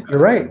something? Yeah, like that? You're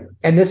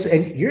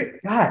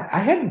right. I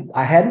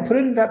hadn't put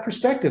it in that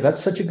perspective.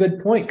 That's such a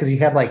good point, because you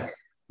had like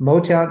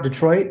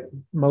Detroit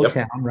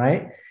Motown,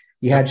 right?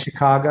 You had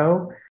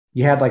Chicago.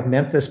 You had like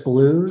Memphis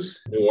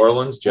blues, New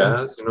Orleans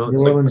jazz,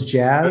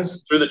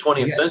 jazz. Through the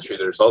 20th century,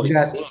 there's all these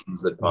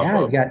scenes that pop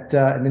up. You got,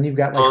 and then you've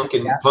got like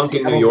punk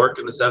in New York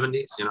in the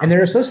 70s. And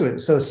they're associated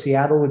with it. So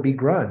Seattle would be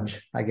grunge,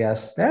 I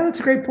guess. Yeah,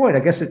 that's a great point. I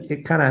guess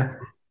it kind of,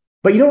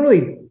 but you don't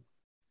really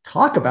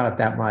talk about it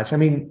that much. I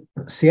mean,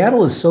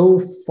 Seattle is so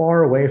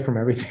far away from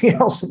everything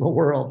else in the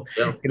world.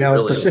 Yeah,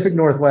 really Pacific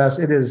Northwest,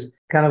 it is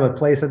kind of a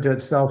place unto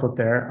itself up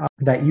there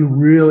that you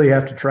really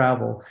have to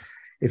travel.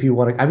 If you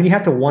want to, I mean, you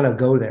have to want to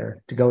go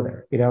there.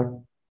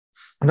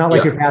 Not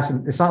like you're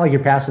passing. It's not like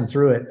you're passing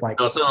through it. Like,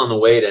 no, it's not on the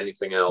way to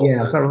anything else.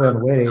 Yeah, it's not really on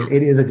the way.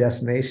 It is a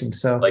destination.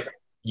 So, like,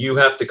 you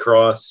have to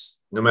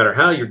cross. No matter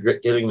how you're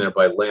getting there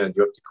by land,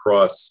 you have to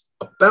cross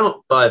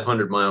about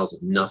 500 miles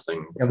of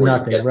nothing.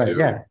 Right?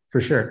 Yeah, for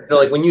sure.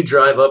 Like when you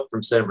drive up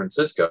from San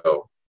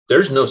Francisco,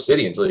 there's no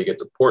city until you get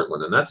to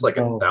Portland, and that's like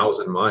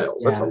 1,000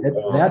 miles. That's a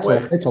long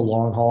way. It's a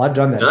long haul. I've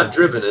done that. And I've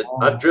driven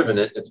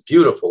it. It's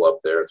beautiful up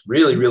there. It's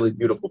really, really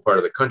beautiful part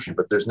of the country,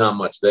 but there's not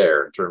much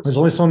there in terms. There's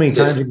only so many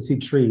times you can see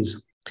trees.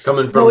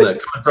 Coming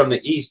from the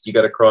east, you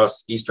got to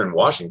cross eastern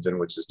Washington,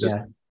 which is just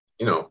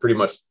pretty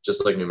much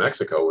just like New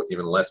Mexico with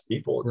even less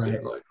people. It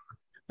seems like.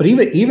 But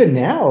even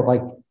now,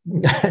 like.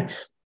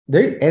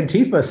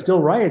 Antifa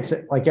still riots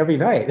like every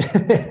night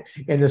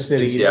in the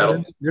city.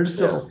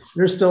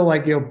 They're still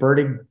like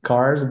burning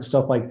cars and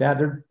stuff like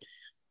that.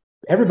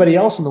 Everybody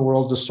else in the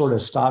world just sort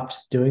of stopped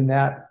doing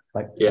that.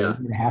 like a Yeah. year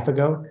and a half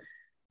ago.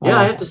 Yeah,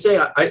 I have to say,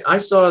 I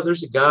saw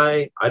there's a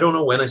guy. I don't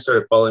know when I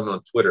started following him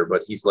on Twitter,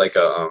 but he's like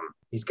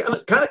he's kind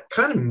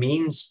of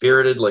mean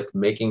spirited, like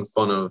making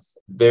fun of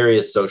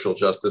various social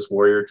justice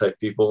warrior type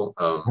people.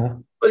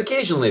 But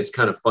occasionally it's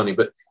kind of funny.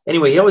 But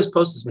anyway, he always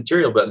posts this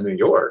material about New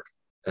York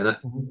and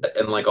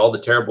like all the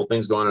terrible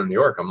things going on in New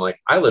York. I'm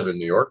like, I live in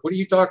New York. What are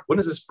you talking? When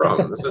is this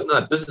from? This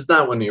is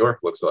not what New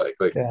York looks like.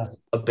 Like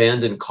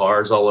abandoned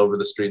cars all over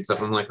the streets.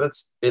 Stuff. I'm like,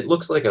 it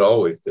looks like it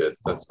always did.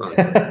 That's not.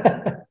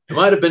 It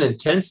might have been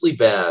intensely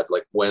bad,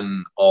 like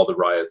when all the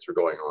riots were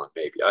going on,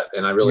 maybe.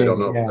 I really don't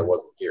know because I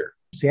wasn't here.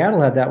 Seattle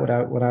had that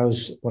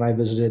when I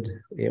visited.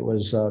 It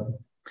was,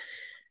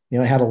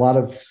 it had a lot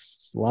of.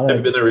 Have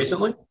you been there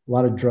recently? A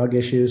lot of drug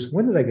issues.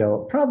 When did I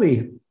go?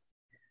 Probably.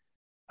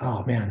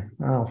 Oh man,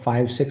 I don't know,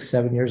 5, 6,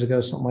 7 years ago,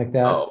 something like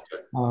that. Oh,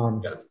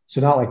 okay. So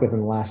not like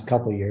within the last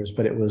couple of years,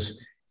 but it was,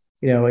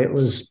 there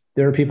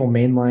were people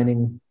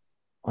mainlining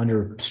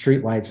under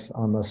streetlights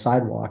on the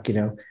sidewalk,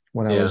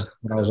 when I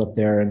was up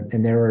there,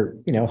 and there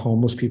were,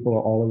 homeless people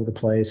all over the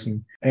place.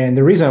 And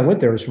the reason I went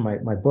there was for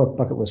my book,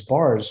 Bucket List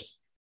Bars.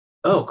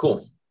 Oh,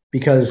 cool.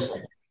 Because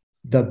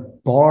the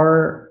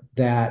bar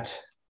that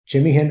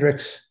Jimi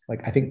Hendrix,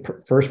 like I think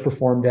first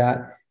performed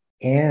at,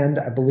 and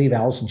I believe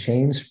Alice in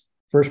Chains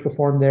first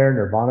performed there,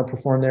 Nirvana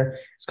performed there.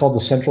 It's called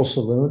the Central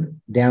Saloon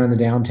down in the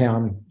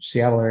downtown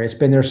Seattle area. It's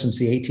been there since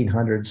the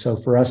 1800s. So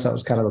for us, that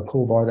was kind of a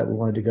cool bar that we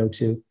wanted to go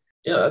to.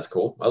 Yeah, that's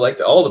cool. I like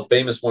that. All the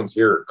famous ones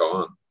here are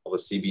gone. All the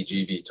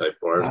CBGB type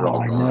bars are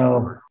all gone.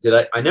 I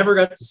know. I never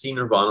got to see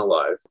Nirvana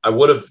live. I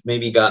would have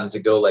maybe gotten to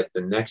go like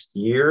the next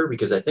year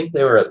because I think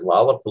they were at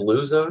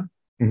Lollapalooza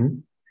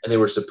and they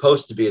were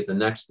supposed to be at the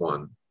next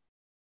one,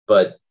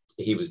 but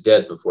he was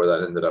dead before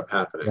that ended up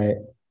happening. Right.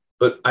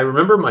 But I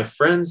remember my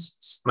friend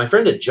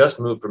had just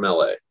moved from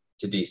LA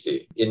to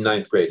DC in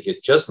 9th grade. He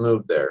had just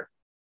moved there.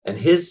 And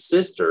his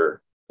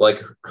sister,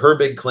 like her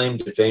big claim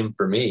to fame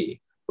for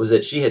me was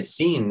that she had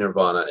seen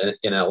Nirvana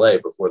in LA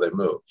before they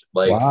moved.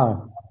 Like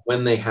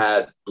when they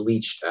had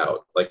Bleached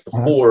out, like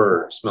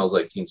before Smells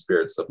Like Teen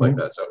Spirit, stuff like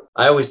that. So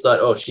I always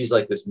thought, oh, she's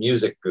like this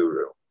music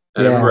guru.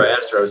 And I remember I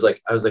asked her, I was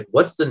like,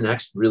 what's the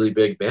next really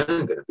big band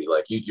going to be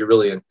like? You're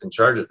really in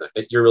charge of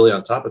things. You're really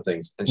on top of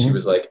things. And she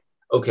was like,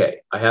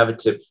 okay, I have a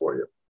tip for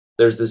you.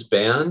 There's this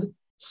band,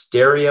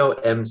 Stereo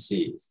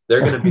MCs. They're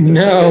going to be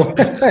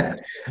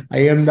I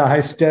am the high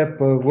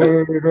step of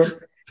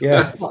word.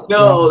 Yeah.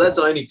 No, that's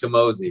Aini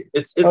Kamosi.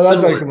 It's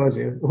similar.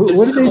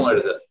 It's similar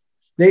to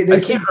that. I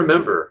can't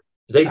remember.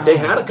 They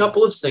had a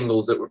couple of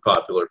singles that were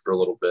popular for a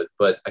little bit,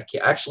 but I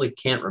actually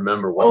can't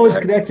remember what. Oh, it's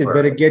connected.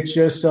 Better get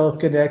yourself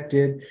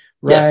connected.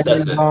 Right. Yes,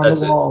 that's it.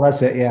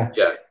 That's it. Yeah.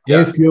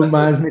 If your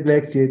mind's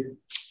neglected.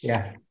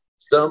 Yeah.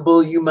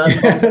 Stumble, you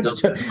might. I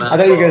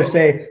thought you were going to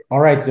say, all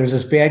right, there's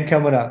this band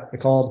coming up. They're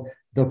called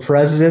the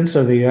Presidents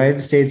of the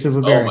United States of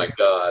America. Oh, my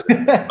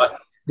God.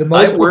 The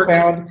most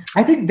profound.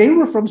 I think they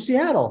were from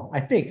Seattle. I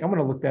think. I'm going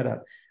to look that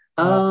up.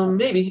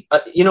 Maybe.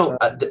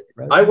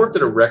 I worked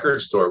at a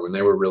record store when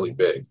they were really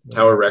big,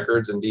 Tower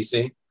Records in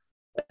DC.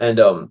 And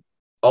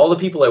all the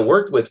people I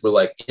worked with were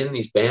like in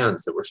these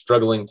bands that were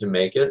struggling to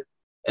make it.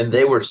 And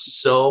they were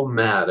so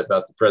mad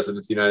about the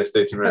presidents of the United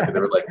States of America. They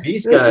were like,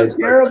 these guys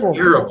are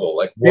terrible.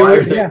 Like, why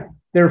are they?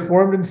 They were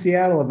formed in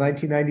Seattle in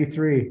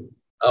 1993.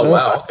 Oh,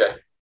 wow. Okay.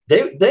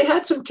 They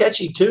had some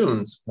catchy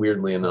tunes,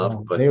 weirdly enough.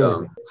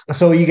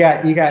 So you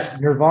got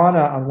Nirvana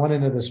on one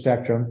end of the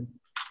spectrum,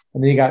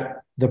 and then you got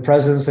the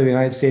presidents of the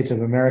United States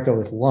of America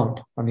with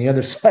Lump on the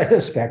other side of the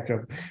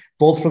spectrum,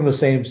 both from the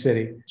same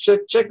city.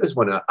 Check this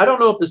one out. I don't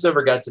know if this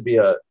ever got to be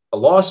a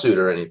lawsuit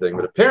or anything,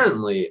 but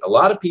apparently a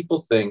lot of people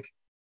think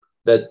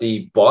that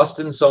the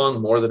Boston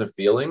song More Than a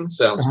Feeling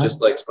sounds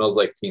just like Smells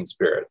Like Teen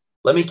Spirit.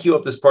 Let me cue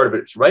up this part of it.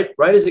 It's right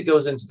as it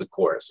goes into the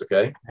chorus,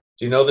 okay?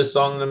 Do you know this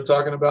song that I'm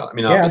talking about? I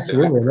mean, yeah,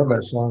 absolutely. I love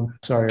that song.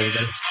 Sorry,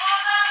 everybody.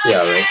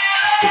 Yeah, right.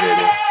 Good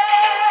idea.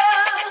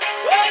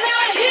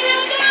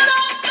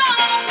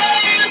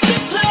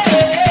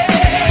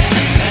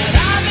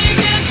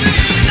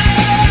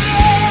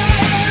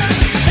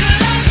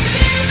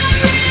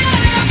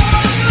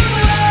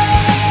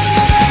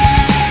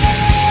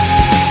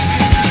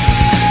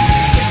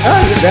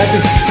 That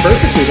is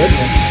perfectly, doesn't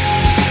it?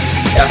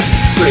 Yeah,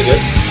 pretty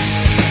good.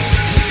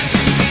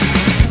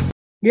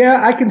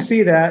 Yeah, I can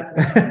see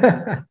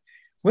that.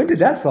 When did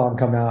that song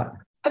come out?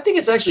 I think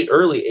it's actually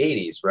early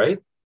 80s, right?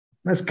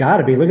 That's got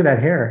to be. Look at that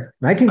hair.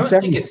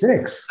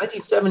 1976.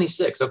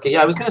 1976. Okay,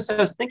 yeah, I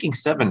was thinking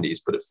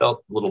 70s, but it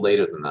felt a little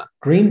later than that.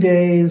 Green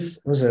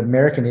Day's, was it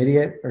American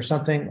Idiot or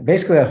something?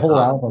 Basically, that whole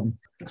album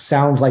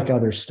sounds like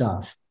other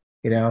stuff,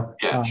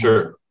 Yeah,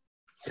 sure.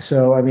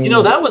 So, I mean,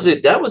 that was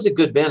it. That was a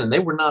good band, and they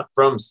were not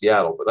from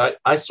Seattle, but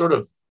I sort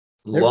of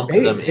lumped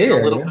them in a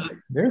little bit.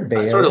 They're the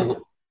Bay Area.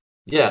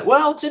 Yeah.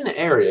 Well, it's in the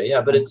area, yeah,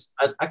 but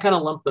I kind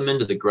of lumped them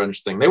into the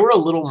grunge thing. They were a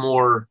little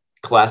more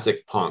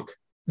classic punk.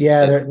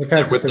 Yeah, they're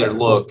kind of with their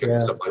look and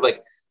stuff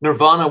like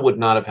Nirvana would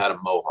not have had a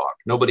mohawk.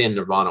 Nobody in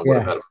Nirvana would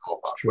have had a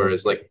mohawk,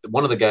 whereas like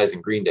one of the guys in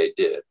Green Day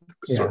did.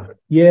 The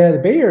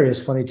Bay Area is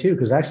funny too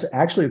because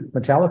actually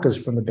Metallica's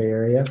from the Bay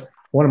Area.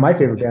 One of my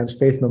favorite bands,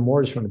 Faith No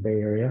More, is from the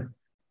Bay Area.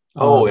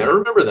 Oh, I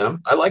remember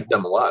them. I like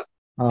them a lot.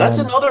 That's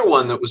Um, another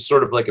one that was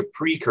sort of like a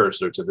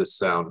precursor to this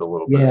sound a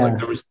little bit. yeah.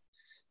 Like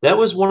that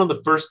was one of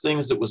the first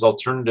things that was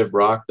alternative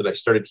rock that I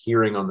started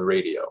hearing on the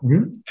radio.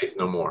 Faith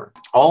No More.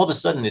 All of a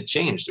sudden it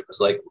changed. It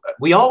was like,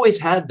 we always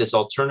had this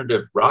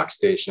alternative rock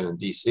station in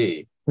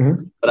DC,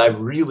 but I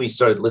really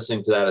started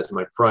listening to that as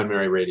my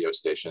primary radio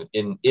station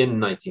in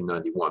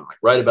 1991, like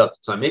right about the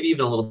time, maybe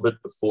even a little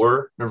bit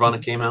before Nirvana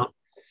came out.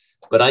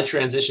 But I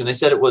transitioned. They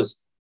said it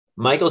was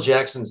Michael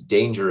Jackson's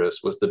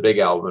Dangerous was the big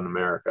album in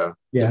America,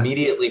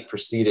 immediately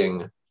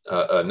preceding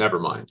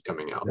Nevermind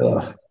coming out.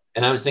 Ugh.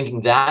 And I was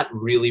thinking that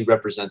really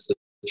represents the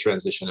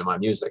transition in my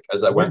music.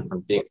 As I went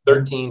from being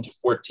 13 to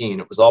 14,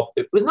 it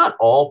was not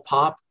all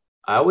pop.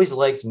 I always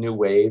liked new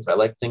wave. I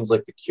liked things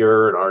like The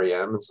Cure and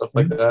REM and stuff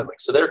like that. Like,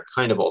 so they're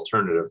kind of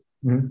alternative,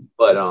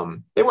 but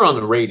they were on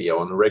the radio,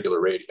 on the regular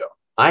radio.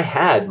 I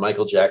had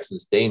Michael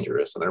Jackson's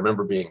Dangerous, and I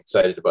remember being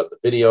excited about the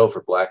video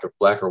for Black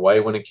or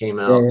White when it came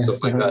out,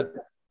 stuff like that.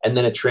 And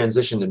then it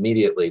transitioned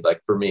immediately,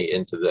 like for me,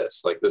 into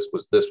this. Like this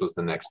was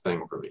the next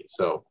thing for me.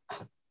 So,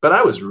 but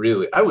I was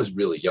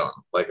really young.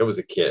 Like I was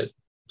a kid.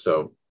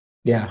 So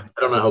yeah,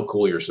 I don't know how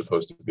cool you're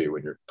supposed to be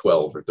when you're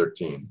 12 or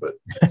 13, but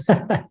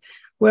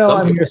well,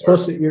 I mean, you're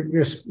supposed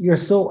to. You're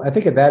still. I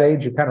think at that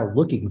age, you're kind of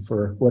looking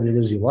for what it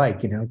is you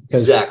like. You know,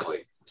 because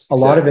a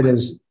lot of it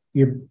is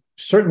you're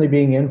certainly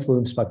being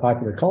influenced by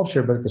popular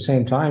culture, but at the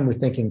same time, we're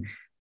thinking,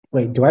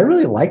 wait, do I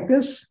really like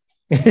this?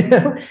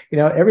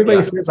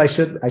 Everybody says I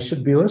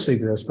should be listening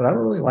to this, but I don't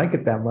really like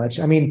it that much.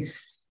 I mean,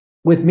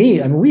 with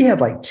me, we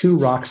had like 2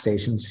 rock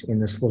stations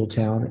in this little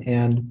town,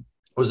 and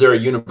was there a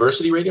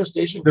university radio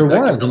station? There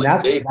was, and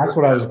that's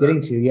what I was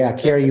getting to. Yeah,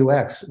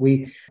 KRUX.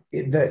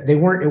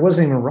 It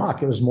wasn't even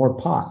rock; it was more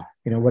pop.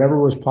 Whatever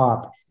was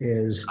pop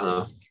is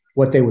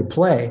what they would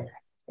play,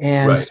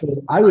 and so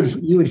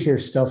you would hear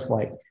stuff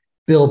like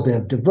Bill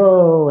Biv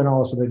DeVoe and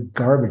all this other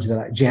garbage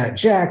Janet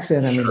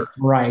Jackson. I mean,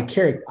 Mariah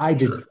Carey. I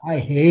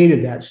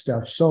hated that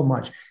stuff so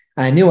much.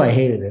 And I knew I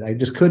hated it. I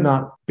just could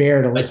not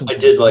bear to listen. I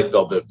did like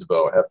Bill Biv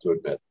DeVoe. I have to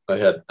admit, I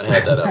had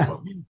that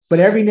album. But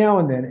every now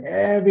and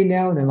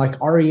then, like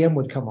REM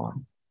would come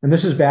on, and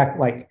this is back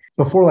like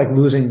before, like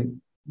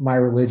Losing My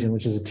Religion,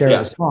 which is a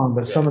terrible song.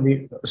 But some of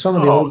the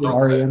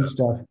older REM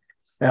stuff,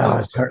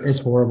 it's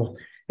horrible.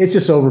 It's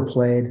just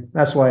overplayed.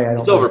 That's why I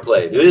don't. It's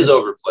overplayed. It is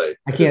overplayed.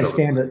 I can't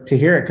stand to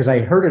hear it because I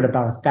heard it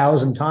about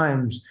 1,000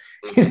 times,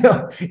 in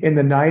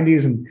the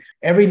 90s. And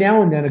every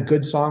now and then a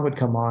good song would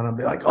come on. I'd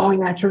be like, oh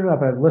yeah, turn it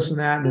up. I'd listen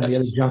to that. And then the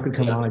other junk would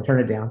come on. I'd turn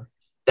it down.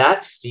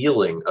 That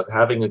feeling of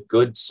having a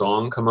good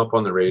song come up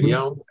on the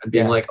radio and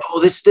being like,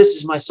 oh, this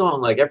is my song.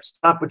 Like,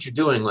 stop what you're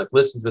doing. Like,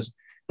 listen to this.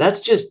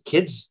 That's just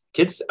kids.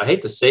 I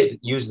hate to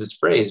use this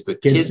phrase,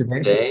 but kids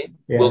today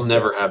will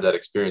never have that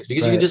experience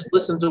because you can just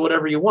listen to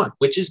whatever you want,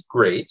 which is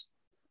great.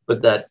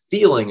 But that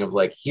feeling of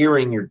like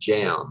hearing your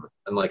jam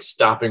and like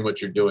stopping what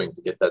you're doing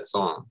to get that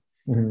song,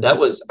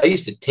 I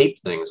used to tape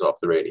things off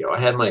the radio. I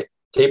had my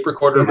tape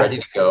recorder ready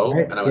to go,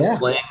 and I was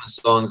playing the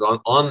songs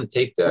on the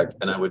tape deck,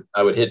 and I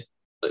would hit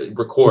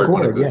record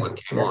when a good one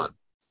came on.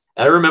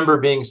 I remember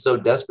being so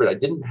desperate. I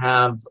didn't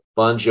have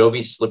Bon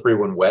Jovi's Slippery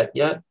When Wet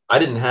yet. I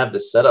didn't have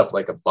the setup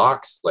like a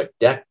box, like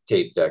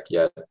tape deck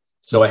yet.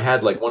 So I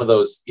had like one of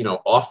those,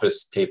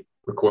 office tape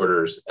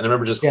recorders. And I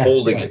remember just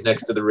holding it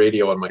next to the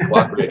radio on my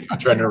clock radio,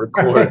 trying to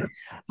record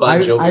Bon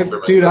Jovi for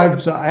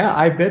myself. Dude,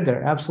 I've been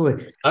there.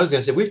 Absolutely. I was going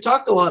to say, we've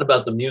talked a lot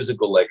about the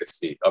musical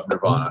legacy of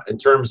Nirvana in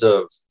terms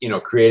of,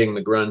 creating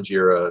the grunge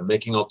era,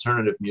 making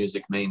alternative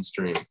music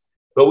mainstream.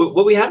 But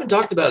what we haven't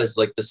talked about is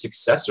like the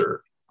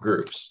successor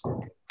groups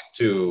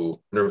to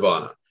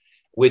Nirvana,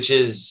 which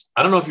is,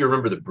 I don't know if you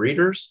remember the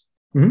Breeders.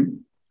 Yeah,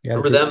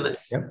 remember them?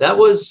 Yep. That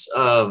was,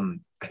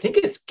 I think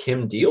it's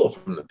Kim Deal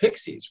from the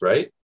Pixies,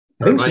 right?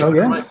 I think so,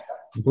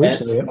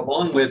 yeah.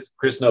 Along with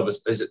Chris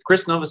Novoselic. Is it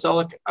Chris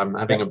Novoselic? I'm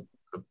having a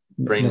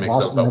brain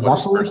mix-up.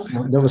 Novoselic.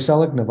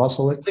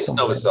 I think it's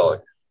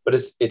Novoselic. But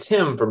it's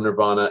him from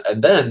Nirvana.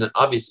 And then,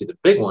 obviously, the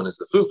big one is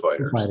the Foo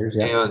Fighters.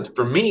 And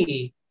for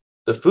me,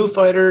 the Foo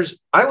Fighters,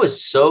 I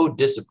was so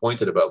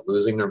disappointed about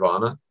losing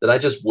Nirvana that I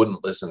just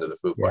wouldn't listen to the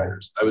Foo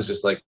Fighters. I was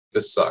just like,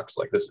 this sucks.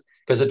 Like this,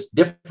 because it's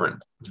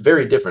different. It's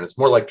very different. It's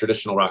more like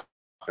traditional rock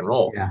and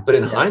roll. Yeah. But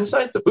in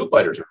hindsight, the Foo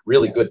Fighters are a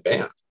really good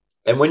band.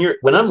 And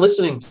when I'm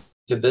listening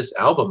to this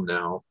album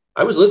now,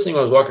 I was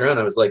walking around,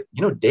 I was like,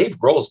 Dave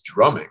Grohl's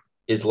drumming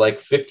is like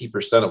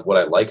 50% of what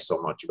I like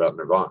so much about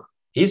Nirvana.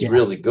 He's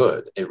really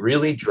good. It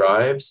really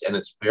drives, and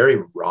it's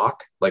very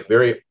rock, like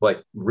very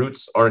like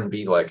roots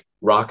R&B, like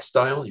rock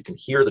style. You can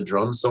hear the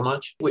drums so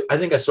much. I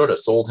think I sort of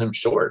sold him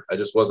short. I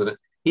just wasn't.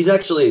 He's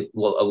actually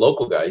a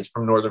local guy. He's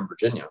from Northern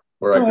Virginia,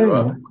 where I grew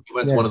up. He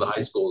went to one of the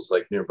high schools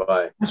like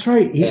nearby. That's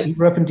right. He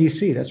grew up in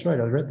DC. That's right.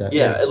 I read that.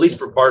 Yeah, at least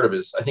for part of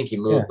his. I think he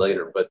moved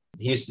later, but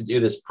he used to do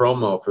this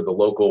promo for the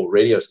local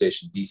radio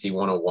station DC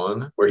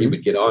 101, where he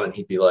would get on and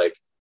he'd be like,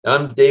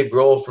 I'm Dave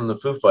Grohl from the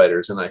Foo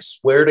Fighters, and I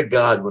swear to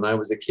God, when I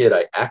was a kid,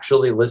 I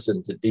actually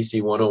listened to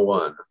DC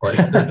 101.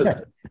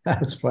 Like,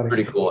 That's funny.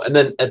 Pretty cool. And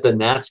then at the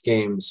Nats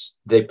games,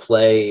 they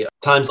play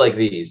Times Like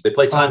These. They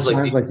play Times Like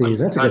These.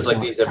 That's a good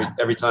song.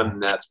 Every time the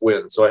Nats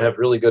win. So I have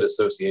really good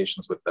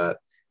associations with that.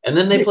 And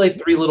then they play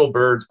Three Little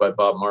Birds by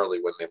Bob Marley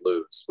when they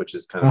lose, which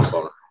is kind of a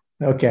bummer.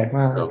 Okay.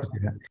 Well,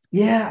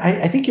 yeah,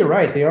 I think you're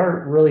right. They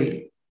are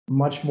really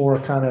much more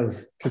kind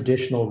of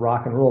traditional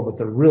rock and roll, but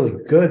they're really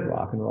good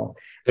rock and roll.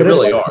 They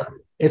really are.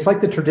 It's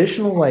like the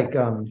traditional, like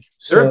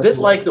they're a bit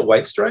like the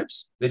White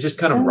Stripes. They just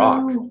kind of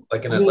rock,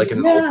 like an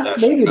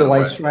old-fashioned maybe the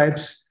White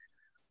Stripes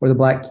or the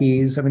Black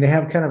Keys. I mean, they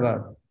have kind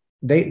of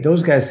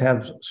those guys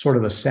have sort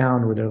of a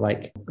sound where they're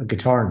like a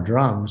guitar and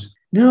drums.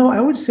 No,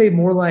 I would say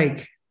more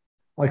like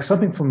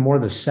something from more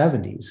the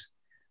 70s.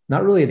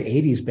 Not really an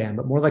 80s band,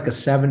 but more like a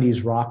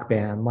 70s rock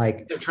band.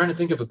 Like I'm trying to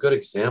think of a good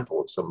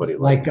example of somebody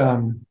like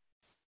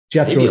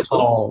Jethro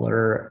Tull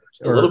or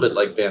a little bit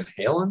like Van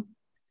Halen.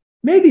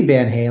 Maybe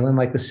Van Halen,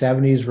 like the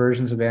 70s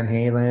versions of Van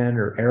Halen,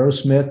 or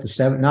Aerosmith,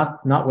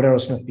 not what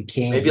Aerosmith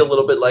became. Maybe a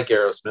little bit like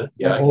Aerosmith.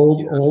 Yeah,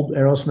 old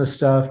Aerosmith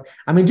stuff.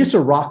 I mean, just a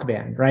rock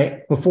band,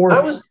 right?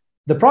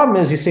 The problem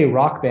is you say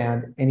rock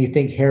band and you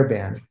think hair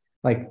band.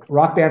 Like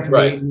rock band from the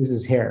 80s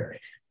is hair.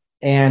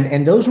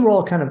 And those were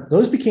all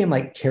those became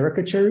like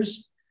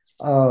caricatures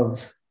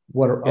of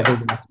a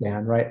rock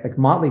band, right? Like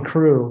Motley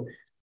Crue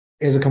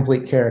is a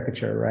complete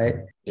caricature, right?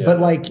 Yeah. But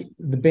like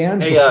the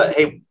bands.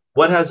 Hey,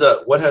 what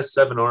has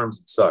 7 arms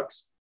and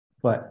sucks?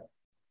 What?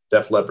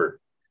 Def Leppard.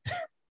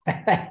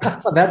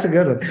 That's a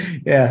good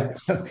one. Yeah.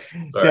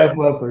 Def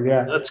Leppard.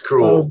 Yeah. That's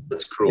cruel.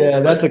 That's cruel. Yeah,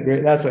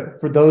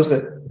 for those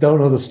that don't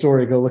know the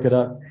story, go look it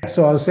up.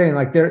 So I was saying,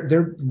 like,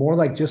 they're more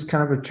like just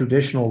kind of a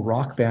traditional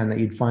rock band that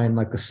you'd find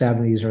like the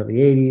 70s or the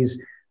 80s,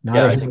 not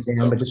a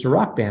band, but just a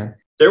rock band.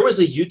 There was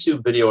a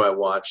YouTube video I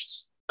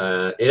watched.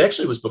 It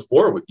actually was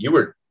before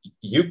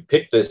you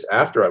picked this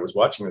after I was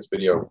watching this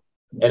video,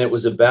 and it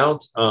was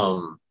about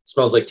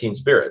Smells Like Teen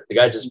Spirit. The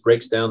guy just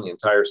breaks down the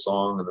entire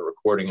song and the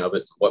recording of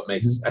it. What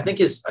makes I think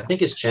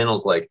his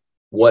channel's like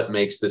what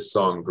makes this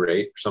song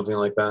great or something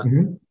like that.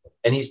 Mm-hmm.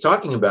 And he's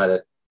talking about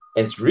it,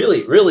 and it's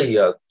really, really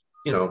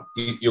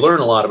you learn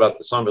a lot about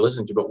the song by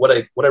listening to. But what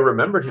I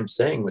remembered him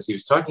saying was he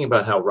was talking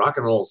about how rock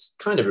and roll's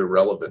kind of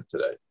irrelevant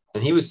today,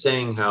 and he was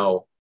saying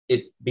how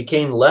it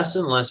became less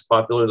and less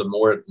popular the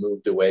more it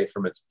moved away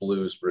from its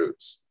blues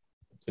roots,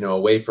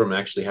 away from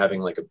actually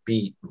having like a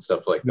beat and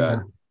stuff like that.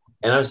 Yeah.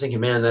 And I was thinking,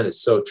 man, that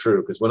is so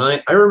true. Because when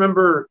I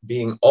remember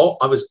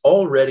I was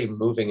already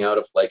moving out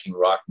of liking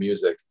rock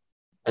music.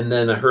 And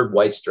then I heard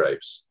White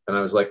Stripes and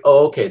I was like,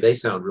 oh, okay, they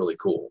sound really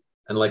cool.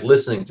 And like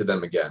listening to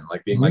them again,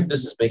 like being like,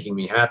 this is making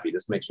me happy.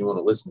 This makes me want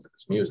to listen to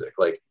this music.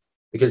 Like,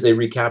 because they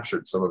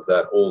recaptured some of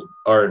that old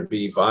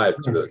R&B vibe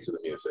to the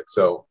music.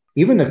 So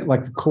even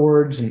the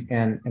chords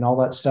and all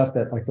that stuff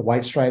that like the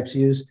White Stripes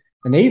use,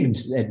 and they even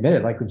admit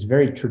it, like it's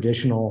very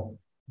traditional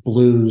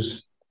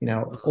blues,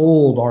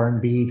 old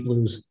R&B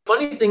blues.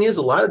 Funny thing is,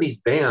 a lot of these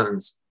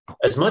bands,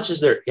 as much as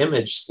their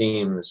image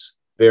seems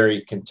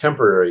very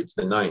contemporary to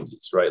the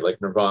 90s, right? Like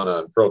Nirvana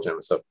and Pearl Jam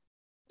and stuff,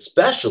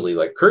 especially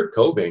like Kurt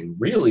Cobain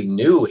really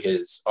knew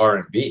his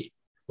R&B.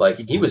 Like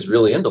he was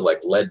really into like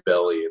Lead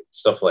Belly and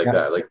stuff like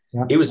that. Like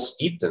he was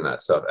steeped in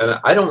that stuff. And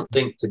I don't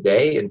think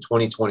today in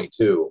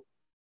 2022,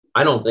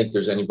 I don't think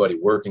there's anybody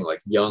working like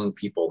young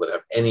people that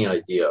have any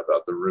idea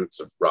about the roots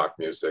of rock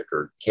music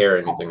or care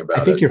anything about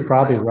it. I think you're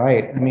probably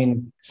right. I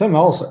mean, something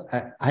else,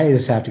 I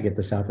just have to get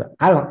this out there.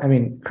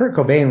 Kurt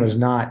Cobain was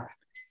not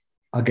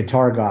a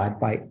guitar god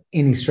by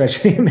any stretch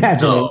of the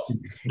imagination.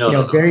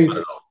 No,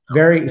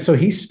 very, so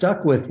he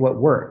stuck with what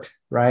worked,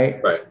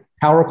 right? Right.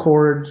 Power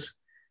chords,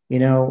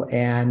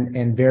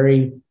 and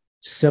very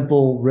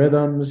simple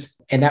rhythms.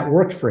 And that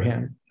worked for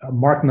him.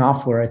 Mark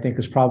Knopfler, I think,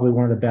 is probably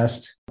one of the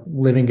best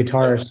living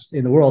guitarists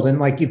in the world. And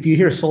like, if you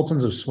hear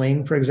Sultans of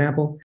Swing, for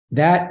example,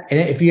 and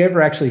if you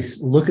ever actually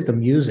look at the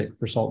music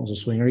for Sultans of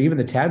Swing or even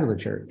the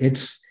tablature,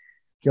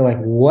 you're like,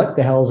 what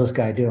the hell is this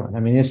guy doing? I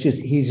mean,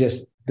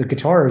 the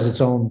guitar is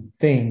its own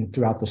thing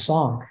throughout the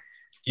song.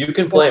 You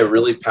can play a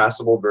really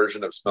passable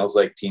version of Smells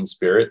Like Teen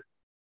Spirit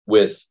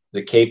with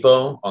the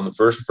capo on the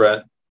first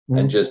fret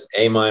and just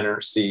A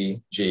minor,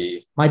 C,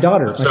 G. My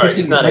daughter. Sorry,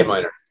 it's not A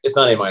minor. It's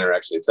not A minor,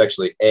 actually. It's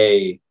actually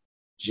A,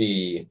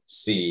 G,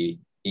 C,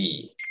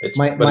 E. It's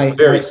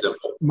very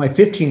simple. My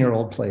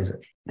 15-year-old plays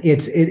it.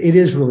 It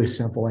is really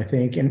simple, I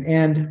think.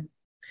 And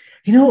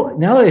now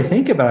that I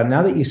think about it,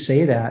 now that you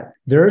say that,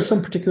 there are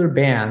some particular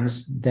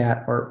bands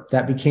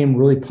that became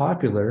really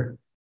popular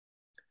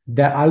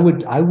that I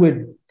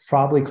would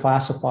probably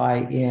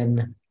classify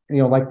in,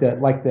 like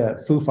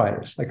the Foo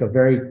Fighters, like a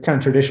very kind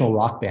of traditional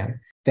rock band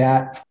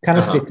that kind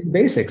of stick to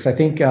basics. I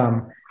think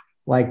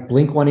like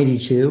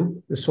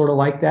Blink-182 is sort of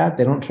like that.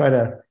 They don't try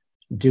to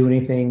do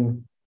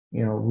anything,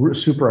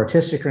 super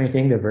artistic or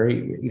anything. They're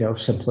very,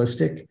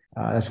 simplistic.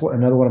 That's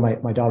another one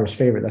of my daughter's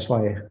favorite. That's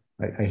why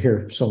I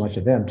hear so much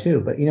of them too.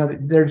 But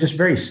they're just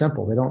very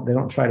simple. They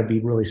don't try to be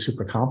really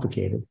super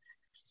complicated.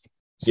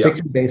 Stick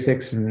to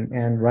basics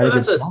and write a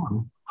good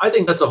song. I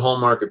think that's a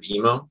hallmark of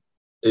emo.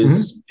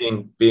 is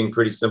being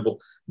pretty simple.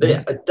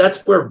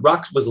 That's where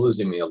rock was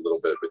losing me a little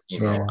bit with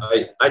emo.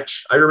 Yeah.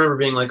 I remember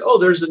being like, oh,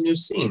 there's a new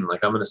scene.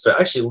 Like I'm gonna start.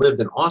 I actually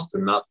lived in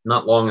Austin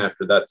not long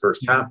after that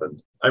first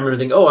happened. I remember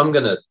thinking, oh, I'm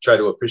gonna try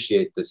to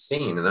appreciate this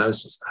scene, and I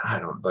was just, I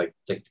don't like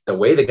the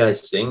way the guy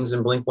sings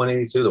in Blink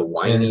 182, the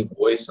whiny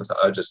voice and stuff.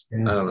 I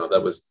don't know.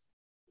 That was,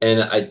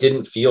 and I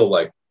didn't feel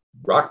like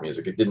rock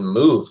music. It didn't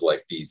move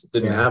like these. It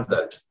didn't have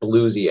that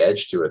bluesy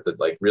edge to it that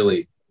like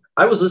really.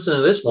 I was listening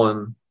to this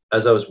one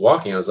as I was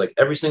walking. I was like,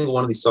 every single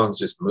one of these songs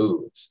just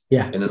moves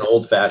in an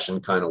old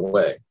fashioned kind of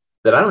way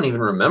that I don't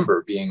even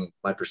remember being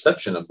my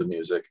perception of the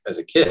music as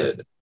a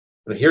kid.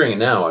 But hearing it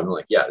now, I'm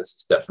like, yeah, this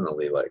is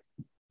definitely like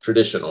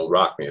traditional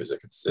rock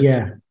music. It's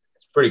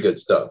pretty good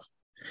stuff.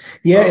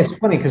 Yeah, it's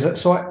funny because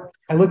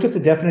I looked up the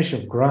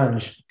definition of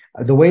grunge.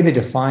 The way they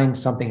define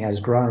something as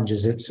grunge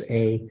is it's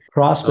a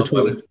cross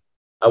between.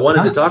 I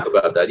wanted to talk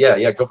about that. Yeah,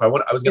 go for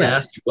it. I was going to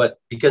ask you what,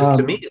 because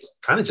to me, it's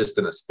kind of just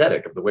an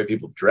aesthetic of the way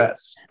people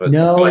dress. But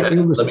no,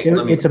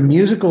 it's a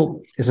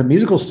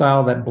musical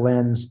style that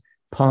blends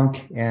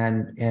punk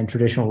and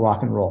traditional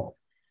rock and roll.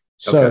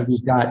 So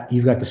you've got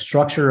the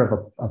structure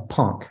of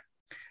punk,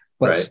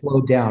 but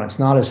slowed down. It's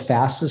not as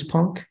fast as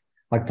punk.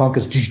 Like punk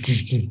is,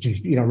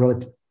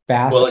 really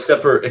fast. Well,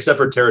 except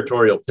for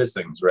territorial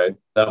pissings, right?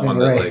 That one,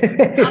 that like,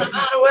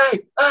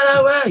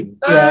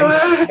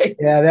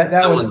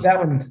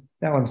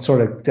 that one sort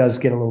of does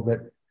get a little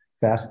bit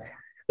fast.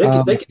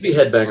 They could be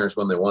headbangers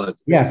when they wanted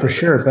to. Yeah, for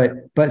sure.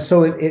 But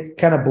so it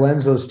kind of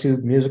blends those two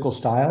musical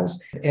styles.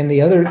 And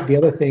the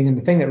other thing, and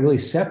the thing that really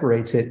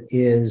separates it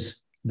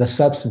is the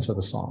substance of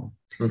the song.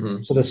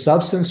 Mm-hmm. So the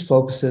substance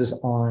focuses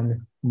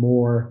on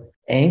more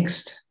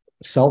angst,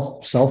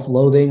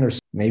 self-loathing, or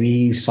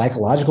maybe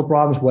psychological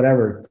problems,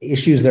 whatever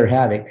issues they're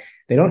having.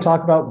 They don't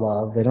talk about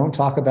love. They don't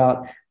talk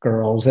about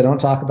girls. They don't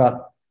talk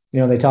about,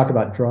 they talk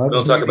about drugs. They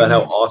don't talk about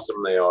how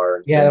awesome they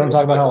are. Yeah, they don't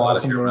talk about how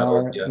awesome they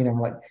are. Yeah.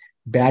 Like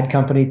Bad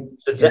Company.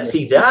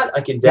 That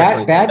I can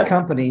definitely. Bad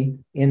Company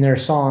in their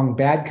song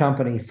Bad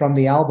Company from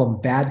the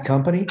album Bad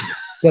Company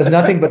does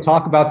nothing but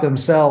talk about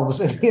themselves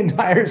in the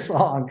entire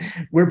song.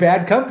 We're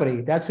Bad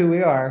Company. That's who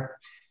we are.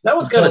 That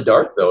one's kind of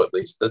dark, though, at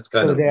least. That's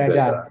kind of the day I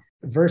died.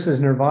 Versus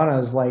Nirvana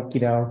is like,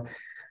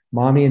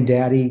 mommy and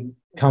daddy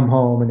come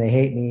home and they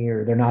hate me,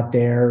 or they're not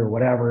there, or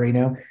whatever,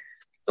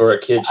 Or a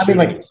kid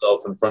shooting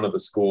himself in front of the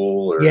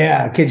school. Or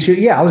a kid shoot.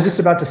 Yeah, I was just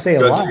about to say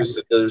Alive.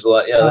 There's a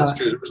lot. Yeah, that's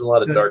true. There's a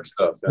lot of dark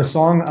stuff. Yeah. The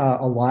song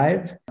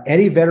Alive,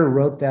 Eddie Vedder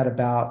wrote that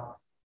about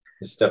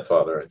his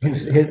stepfather, I think.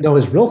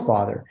 His real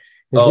father.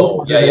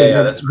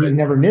 That's right. He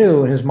never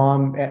knew. And his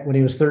mom, when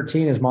he was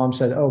 13, his mom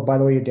said, "Oh, by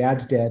the way, your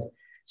dad's dead.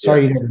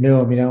 Sorry, you never knew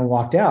him," and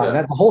walked out. Yeah.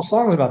 And the whole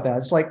song is about that.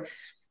 It's like,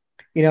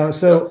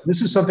 so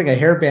this is something a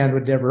hair band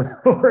would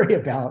never worry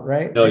about,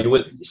 right? No, you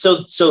would.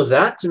 So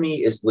that to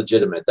me is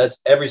legitimate.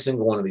 That's every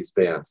single one of these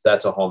bands.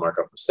 That's a hallmark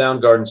of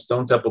Soundgarden,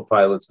 Stone Temple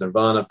Pilots,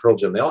 Nirvana, Pearl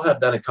Jam. They all have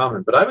that in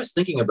common. But I was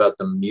thinking about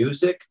the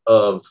music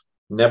of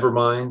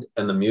Nevermind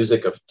and the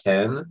music of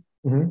 10.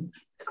 Mm-hmm.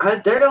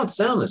 They don't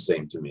sound the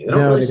same to me. They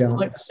don't really sound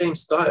like the same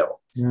style.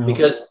 No.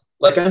 Because,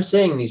 like I'm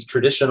saying, these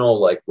traditional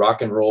like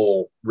rock and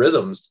roll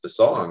rhythms to the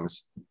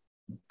songs,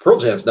 Pearl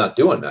Jam's not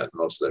doing that in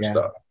most of their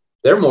stuff.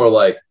 They're more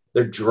like,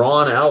 they're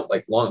drawn out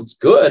like long. It's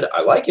good.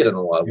 I like it in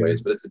a lot of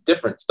ways, but it's a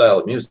different style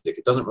of music.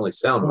 It doesn't really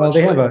sound. Well,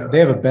 they have a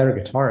better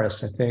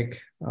guitarist, I think.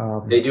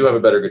 They do have a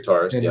better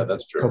guitarist. Yeah,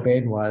 that's true.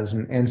 Cobain was,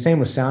 and same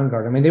with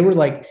Soundgarden. I mean, they were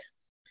like,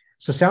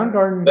 so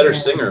Soundgarden better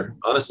singer.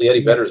 Honestly,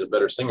 Eddie Vedder is a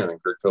better singer than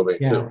Kurt Cobain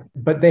too.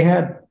 But they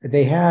had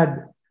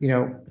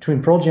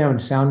between Pearl Jam and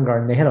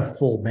Soundgarden, they had a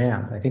full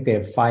band. I think they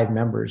have 5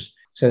 members.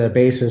 So the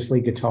bassist,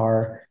 lead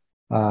guitar,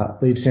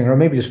 lead singer, or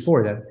maybe just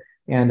 4 of them,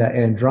 and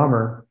a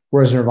drummer.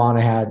 Whereas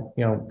Nirvana had,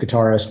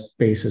 guitarist,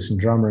 bassist, and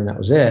drummer, and that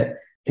was it.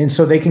 And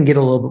so they can get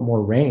a little bit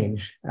more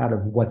range out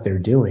of what they're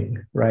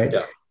doing, right?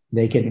 Yeah.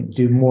 They can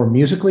do more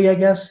musically, I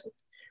guess.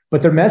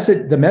 But the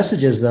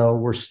messages, though,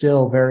 were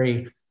still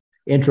very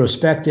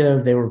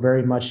introspective. They were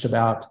very much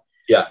about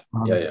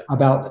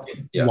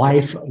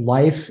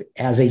life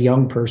as a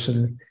young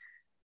person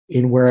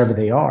in wherever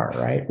they are,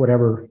 right?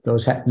 Whatever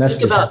those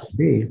messages have to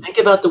be. Think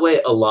about the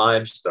way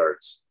Alive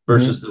starts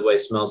versus the way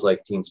Smells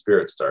Like Teen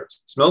Spirit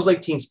starts. Smells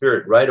Like Teen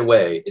Spirit right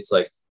away. It's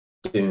like,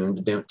 you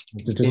get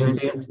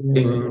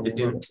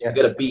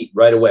a beat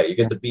right away. You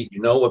get the beat.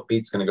 You know what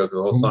beat's going to go through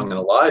the whole song. And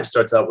Alive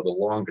starts out with a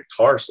long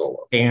guitar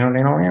solo. Yeah,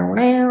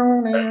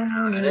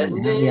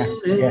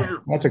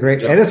 that's a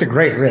great. And it's a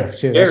great riff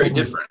too. Very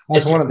different.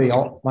 That's one of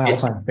my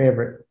all-time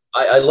favorite.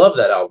 I love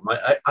that album.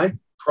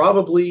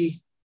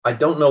 I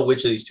don't know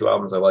which of these 2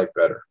 albums I like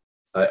better.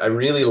 I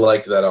really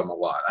liked that album a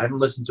lot. I haven't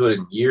listened to it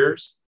in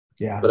years.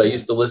 Yeah, but I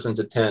used to listen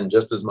to 10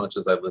 just as much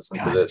as I listened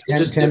to this. 10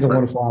 is a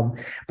wonderful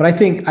album. But I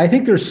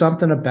think there's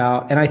something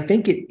about, and I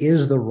think it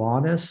is the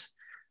rawness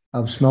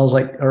of Smells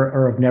Like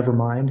or of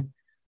Nevermind.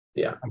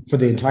 Yeah, for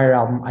the entire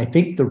album, I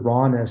think the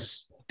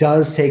rawness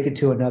does take it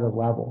to another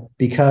level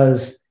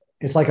because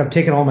it's like I've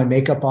taken all my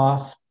makeup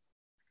off.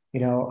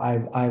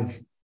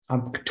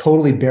 I'm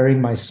totally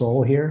bearing my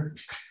soul here.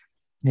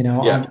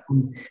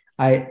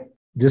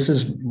 This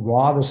is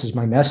raw. This is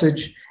my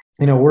message.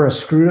 We're a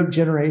screwed up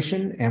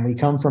generation, and we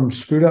come from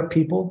screwed up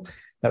people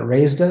that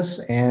raised us,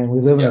 and we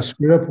live in a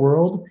screwed up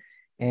world.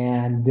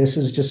 And this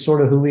is just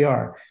sort of who we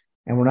are.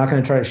 And we're not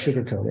going to try to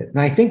sugarcoat it. And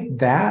I think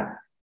that,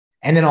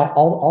 and then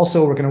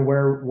also we're going to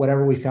wear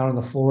whatever we found on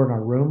the floor in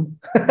our room.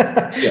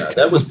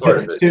 That was part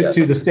of it.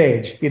 To the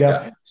stage,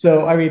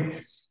 So, I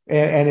mean,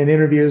 and in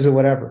interviews or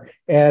whatever.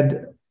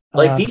 And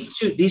like these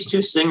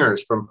two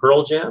singers from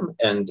Pearl Jam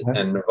and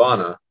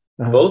Nirvana,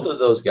 both of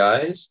those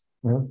guys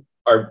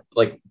are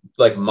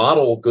like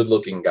model good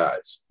looking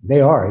guys.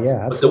 They are,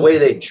 yeah. But the way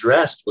they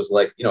dressed was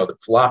like, the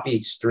floppy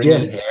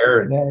stringy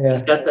hair, and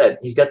he's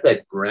got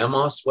that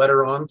grandma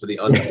sweater on for the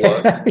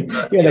unplugged.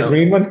 The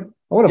green one.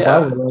 I want to buy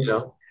one of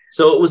those.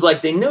 So it was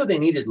like they knew they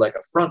needed like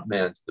a front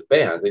man to the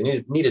band.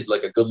 They needed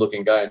like a good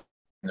looking guy in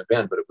the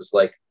band, but it was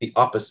like the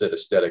opposite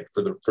aesthetic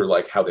for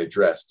like how they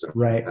dressed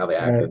and how they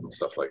acted and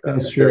stuff like that.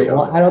 That's true.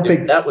 Well, I don't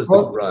think that was the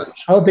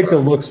grunge. I don't think the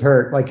looks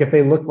hurt. Like if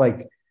they looked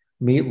like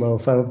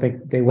Meatloaf, I don't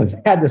think they would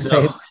have had the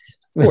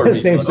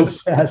same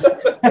success.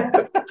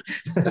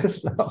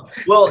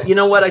 Well, you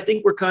know what? I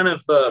think we're kind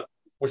of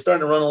we're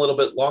starting to run a little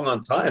bit long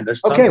on time.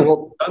 There's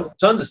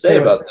tons to say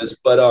about this,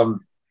 but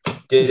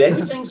did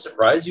anything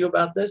surprise you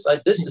about this?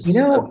 This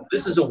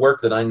is a work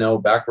that I know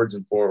backwards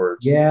and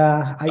forwards.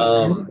 Yeah, I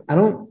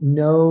don't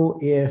know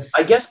if.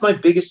 I guess my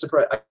biggest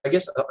surprise.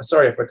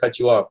 Sorry if I cut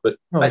you off, but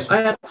I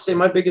have to say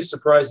my biggest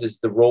surprise is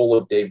the role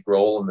of Dave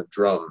Grohl and the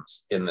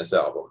drums in this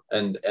album,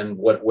 and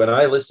when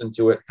I listen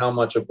to it, how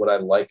much of what I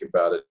like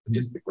about it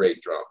is the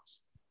great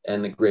drums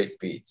and the great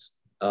beats.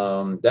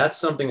 That's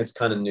something that's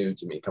kind of new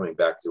to me coming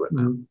back to it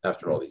now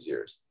after all these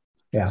years.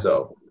 Yeah.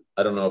 So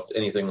I don't know if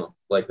anything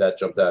like that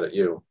jumped out at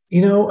you.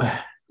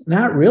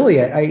 Not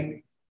really.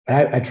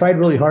 I tried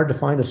really hard to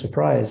find a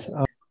surprise.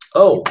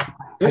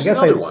 Here's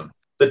another one.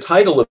 The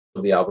title of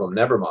the album,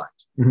 Nevermind.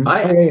 Mm-hmm.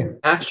 I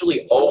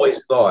actually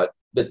always thought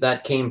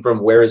that came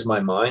from Where Is My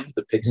Mind,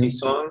 the Pixies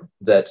song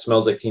that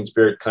Smells Like Teen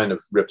Spirit kind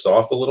of rips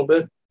off a little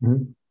bit.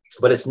 Mm-hmm.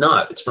 But it's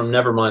not. It's from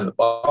Nevermind the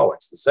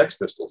Bollocks, the Sex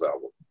Pistols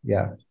album.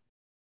 Yeah.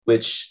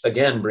 Which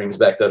again brings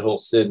back that whole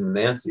Sid and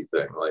Nancy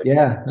thing.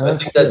 So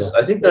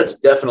I think that's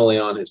definitely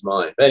on his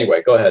mind.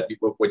 Anyway, go ahead.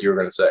 What you were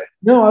going to say?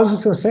 No, I was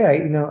just going to say,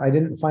 I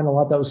didn't find a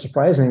lot that was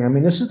surprising. I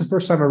mean, this is the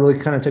first time I really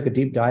kind of took a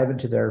deep dive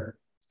into their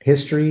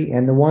history,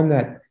 and the one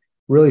that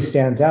really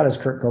stands out is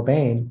Kurt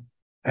Cobain.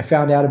 I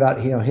found out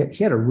about he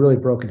had a really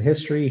broken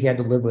history. He had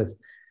to live with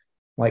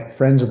like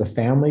friends of the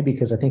family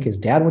because I think his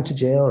dad went to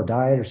jail or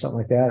died or something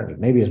like that, or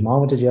maybe his mom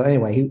went to jail.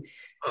 Anyway,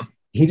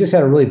 he just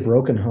had a really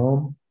broken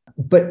home.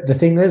 But the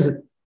thing is,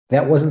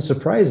 that wasn't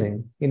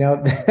surprising.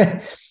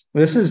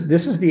 This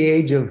is the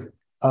age of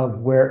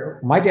where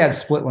my dad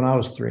split when I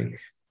was 3.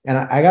 And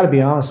I got to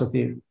be honest with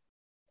you.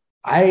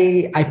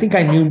 I think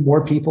I knew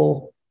more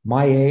people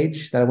my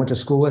age that I went to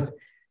school with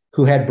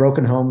who had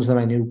broken homes than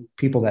I knew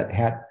people that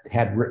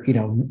had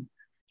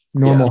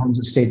normal homes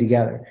that stayed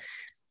together.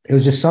 It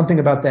was just something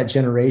about that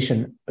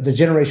generation, the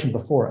generation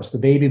before us, the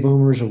baby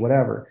boomers or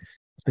whatever.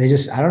 They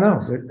just, I don't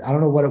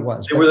know what it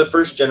was. They were the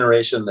first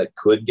generation that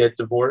could get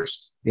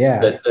divorced. Yeah.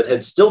 That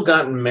had still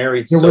gotten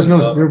married. There was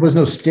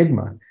no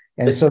stigma.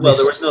 And there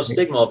was no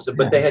stigma,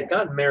 but they had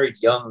gotten married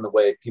young the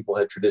way people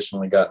had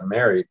traditionally gotten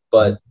married,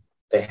 but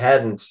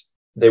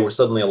they were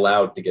suddenly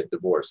allowed to get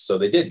divorced. So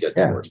they did get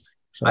divorced.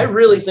 So, I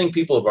really think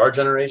people of our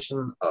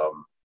generation,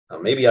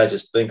 maybe I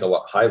just think a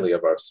lot highly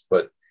of us,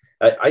 but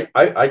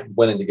I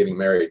went into getting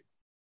married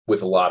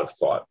with a lot of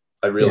thought.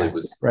 I really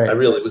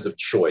was a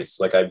choice.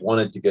 Like I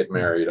wanted to get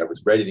married. I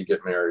was ready to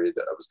get married.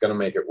 I was going to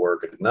make it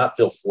work. I did not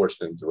feel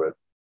forced into it.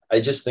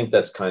 I just think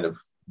that's kind of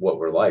what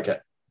we're like.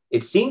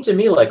 It seemed to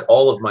me like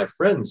all of my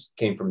friends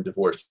came from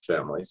divorced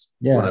families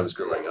when I was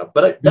growing up,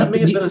 but that may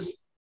have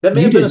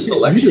been a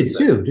selection. You did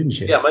too, didn't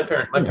you? Yeah, my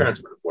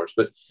parents were divorced,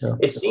 but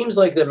it seems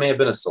like that may have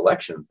been a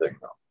selection thing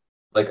though.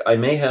 Like I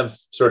may have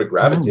sort of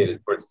gravitated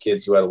towards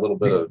kids who had a little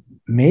bit of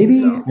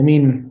maybe. I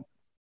mean,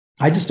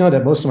 I just know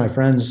that most of my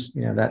friends,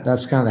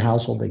 that's kind of the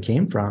household they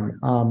came from.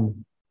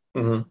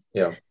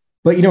 Yeah.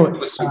 But, it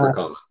was super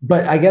common.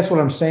 But I guess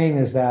what I'm saying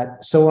is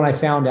that, so when I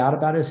found out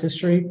about his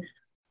history,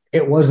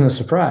 it wasn't a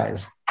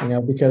surprise,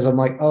 because I'm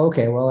like, oh,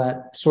 okay, well,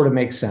 that sort of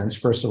makes sense,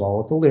 first of all,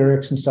 with the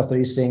lyrics and stuff that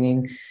he's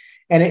singing.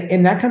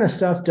 And that kind of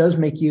stuff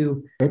makes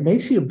you a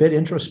bit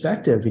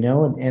introspective,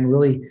 and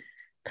really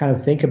kind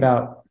of think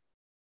about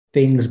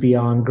things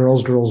beyond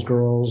girls,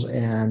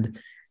 and,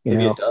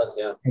 maybe it does,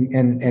 yeah.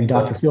 And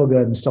Dr.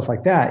 Feelgood and stuff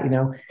like that,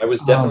 I was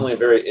definitely a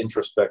very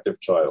introspective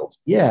child.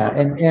 Yeah,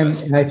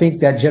 and I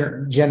think that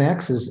Gen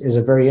X is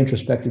a very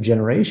introspective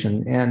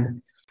generation.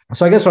 And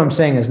so I guess what I'm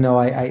saying is, no,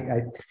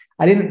 I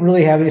didn't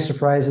really have any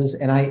surprises,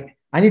 and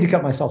I need to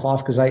cut myself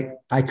off because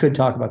I could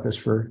talk about this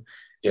for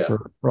a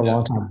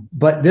long time.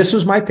 But this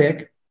was my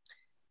pick.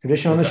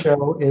 Tradition on the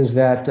show is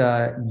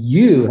that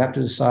you have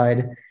to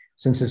decide,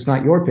 since it's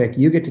not your pick,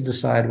 you get to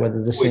decide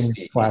whether this thing is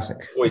a classic.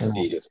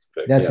 Steed is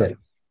the pick. That's it.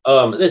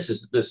 This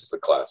is the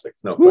classic,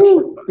 no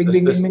question. Bing,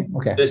 bing, bing.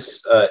 Okay.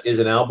 This is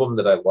an album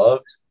that I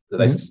loved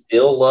that I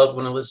still love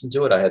when I listen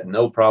to it. I had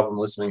no problem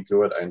listening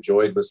to it. I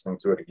enjoyed listening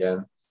to it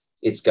again.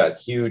 It's got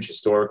huge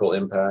historical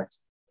impact.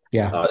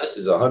 Yeah. This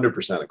is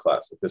 100% a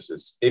classic. This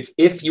is,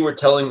 if you were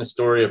telling the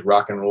story of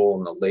rock and roll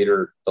in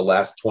the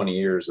last 20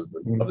 years of the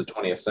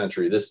 20th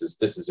century, this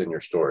is in your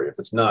story. If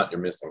it's not,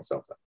 you're missing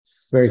something.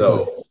 Very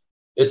cool.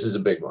 This is a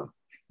big one.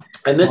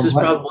 And this is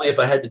probably, if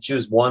I had to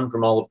choose one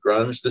from all of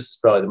grunge, this is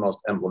probably the most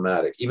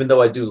emblematic, even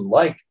though I do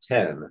like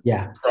 10,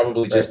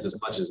 probably just as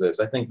much as this.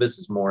 I think this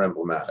is more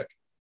emblematic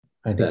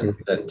than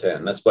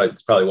 10. That's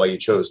probably why you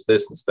chose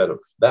this instead of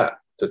that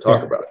to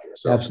talk about here.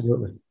 So,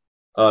 absolutely.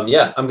 I'm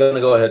going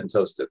to go ahead and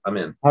toast it. I'm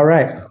in. All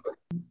right.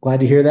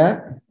 Glad to hear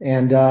that.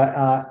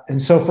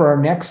 And so for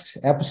our next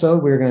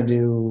episode, we're going to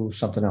do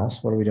something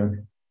else. What are we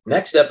doing?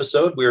 Next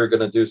episode, we're going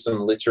to do some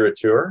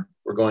literature.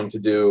 We're going to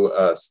do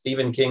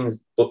Stephen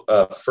King's book,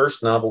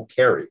 first novel,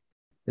 Carrie.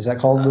 Is that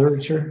called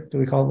literature? Do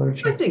we call it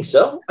literature? I think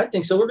so.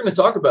 We're going to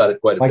talk about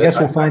it quite a bit. I guess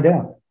we'll find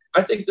out.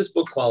 I think this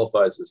book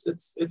qualifies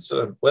this.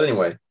 Well,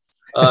 anyway,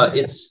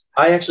 I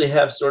actually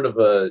have sort of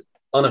a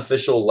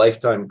unofficial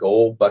lifetime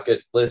goal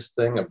bucket list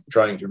thing of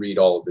trying to read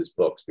all of his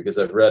books, because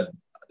I've read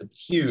a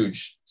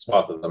huge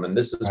swath of them, and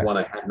this is one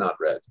I had not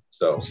read.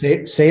 So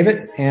save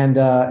it, and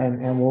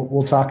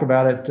we'll talk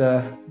about it.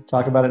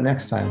 Talk about it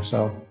next time.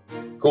 So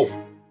cool.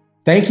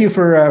 Thank you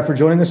for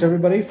joining us,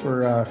 everybody,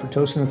 for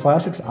Toasting the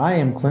Classics. I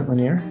am Clint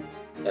Lanier,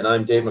 and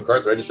I'm Dave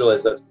MacArthur. I just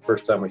realized that's the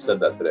first time we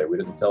said that today. We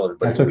didn't tell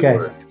everybody. That's okay.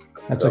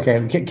 That's okay.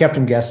 We kept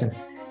them guessing.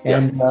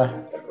 And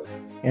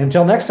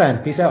until next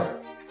time, peace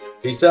out.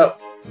 Peace out.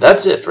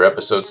 That's it for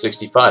episode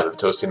 65 of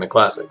Toasting the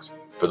Classics.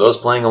 For those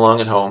playing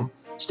along at home,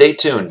 stay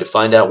tuned to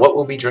find out what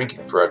we'll be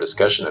drinking for our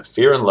discussion of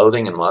Fear and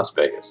Loathing in Las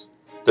Vegas.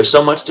 There's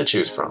so much to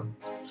choose from.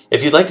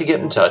 If you'd like to get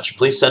in touch,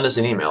 please send us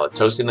an email at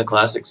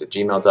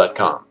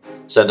toastingtheclassics@gmail.com.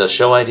 Send us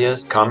show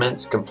ideas,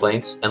 comments,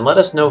 complaints, and let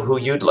us know who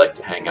you'd like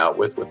to hang out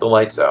with the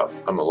lights out,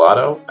 a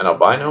mulatto, an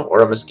albino, or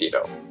a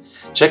mosquito.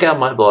 Check out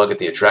my blog at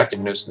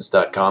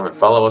theattractivenuisance.com and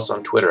follow us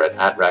on Twitter at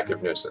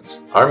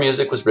 @RactiveNuisance. Our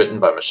music was written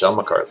by Michelle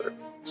MacArthur.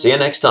 See you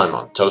next time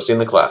on Toasting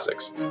the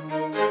Classics.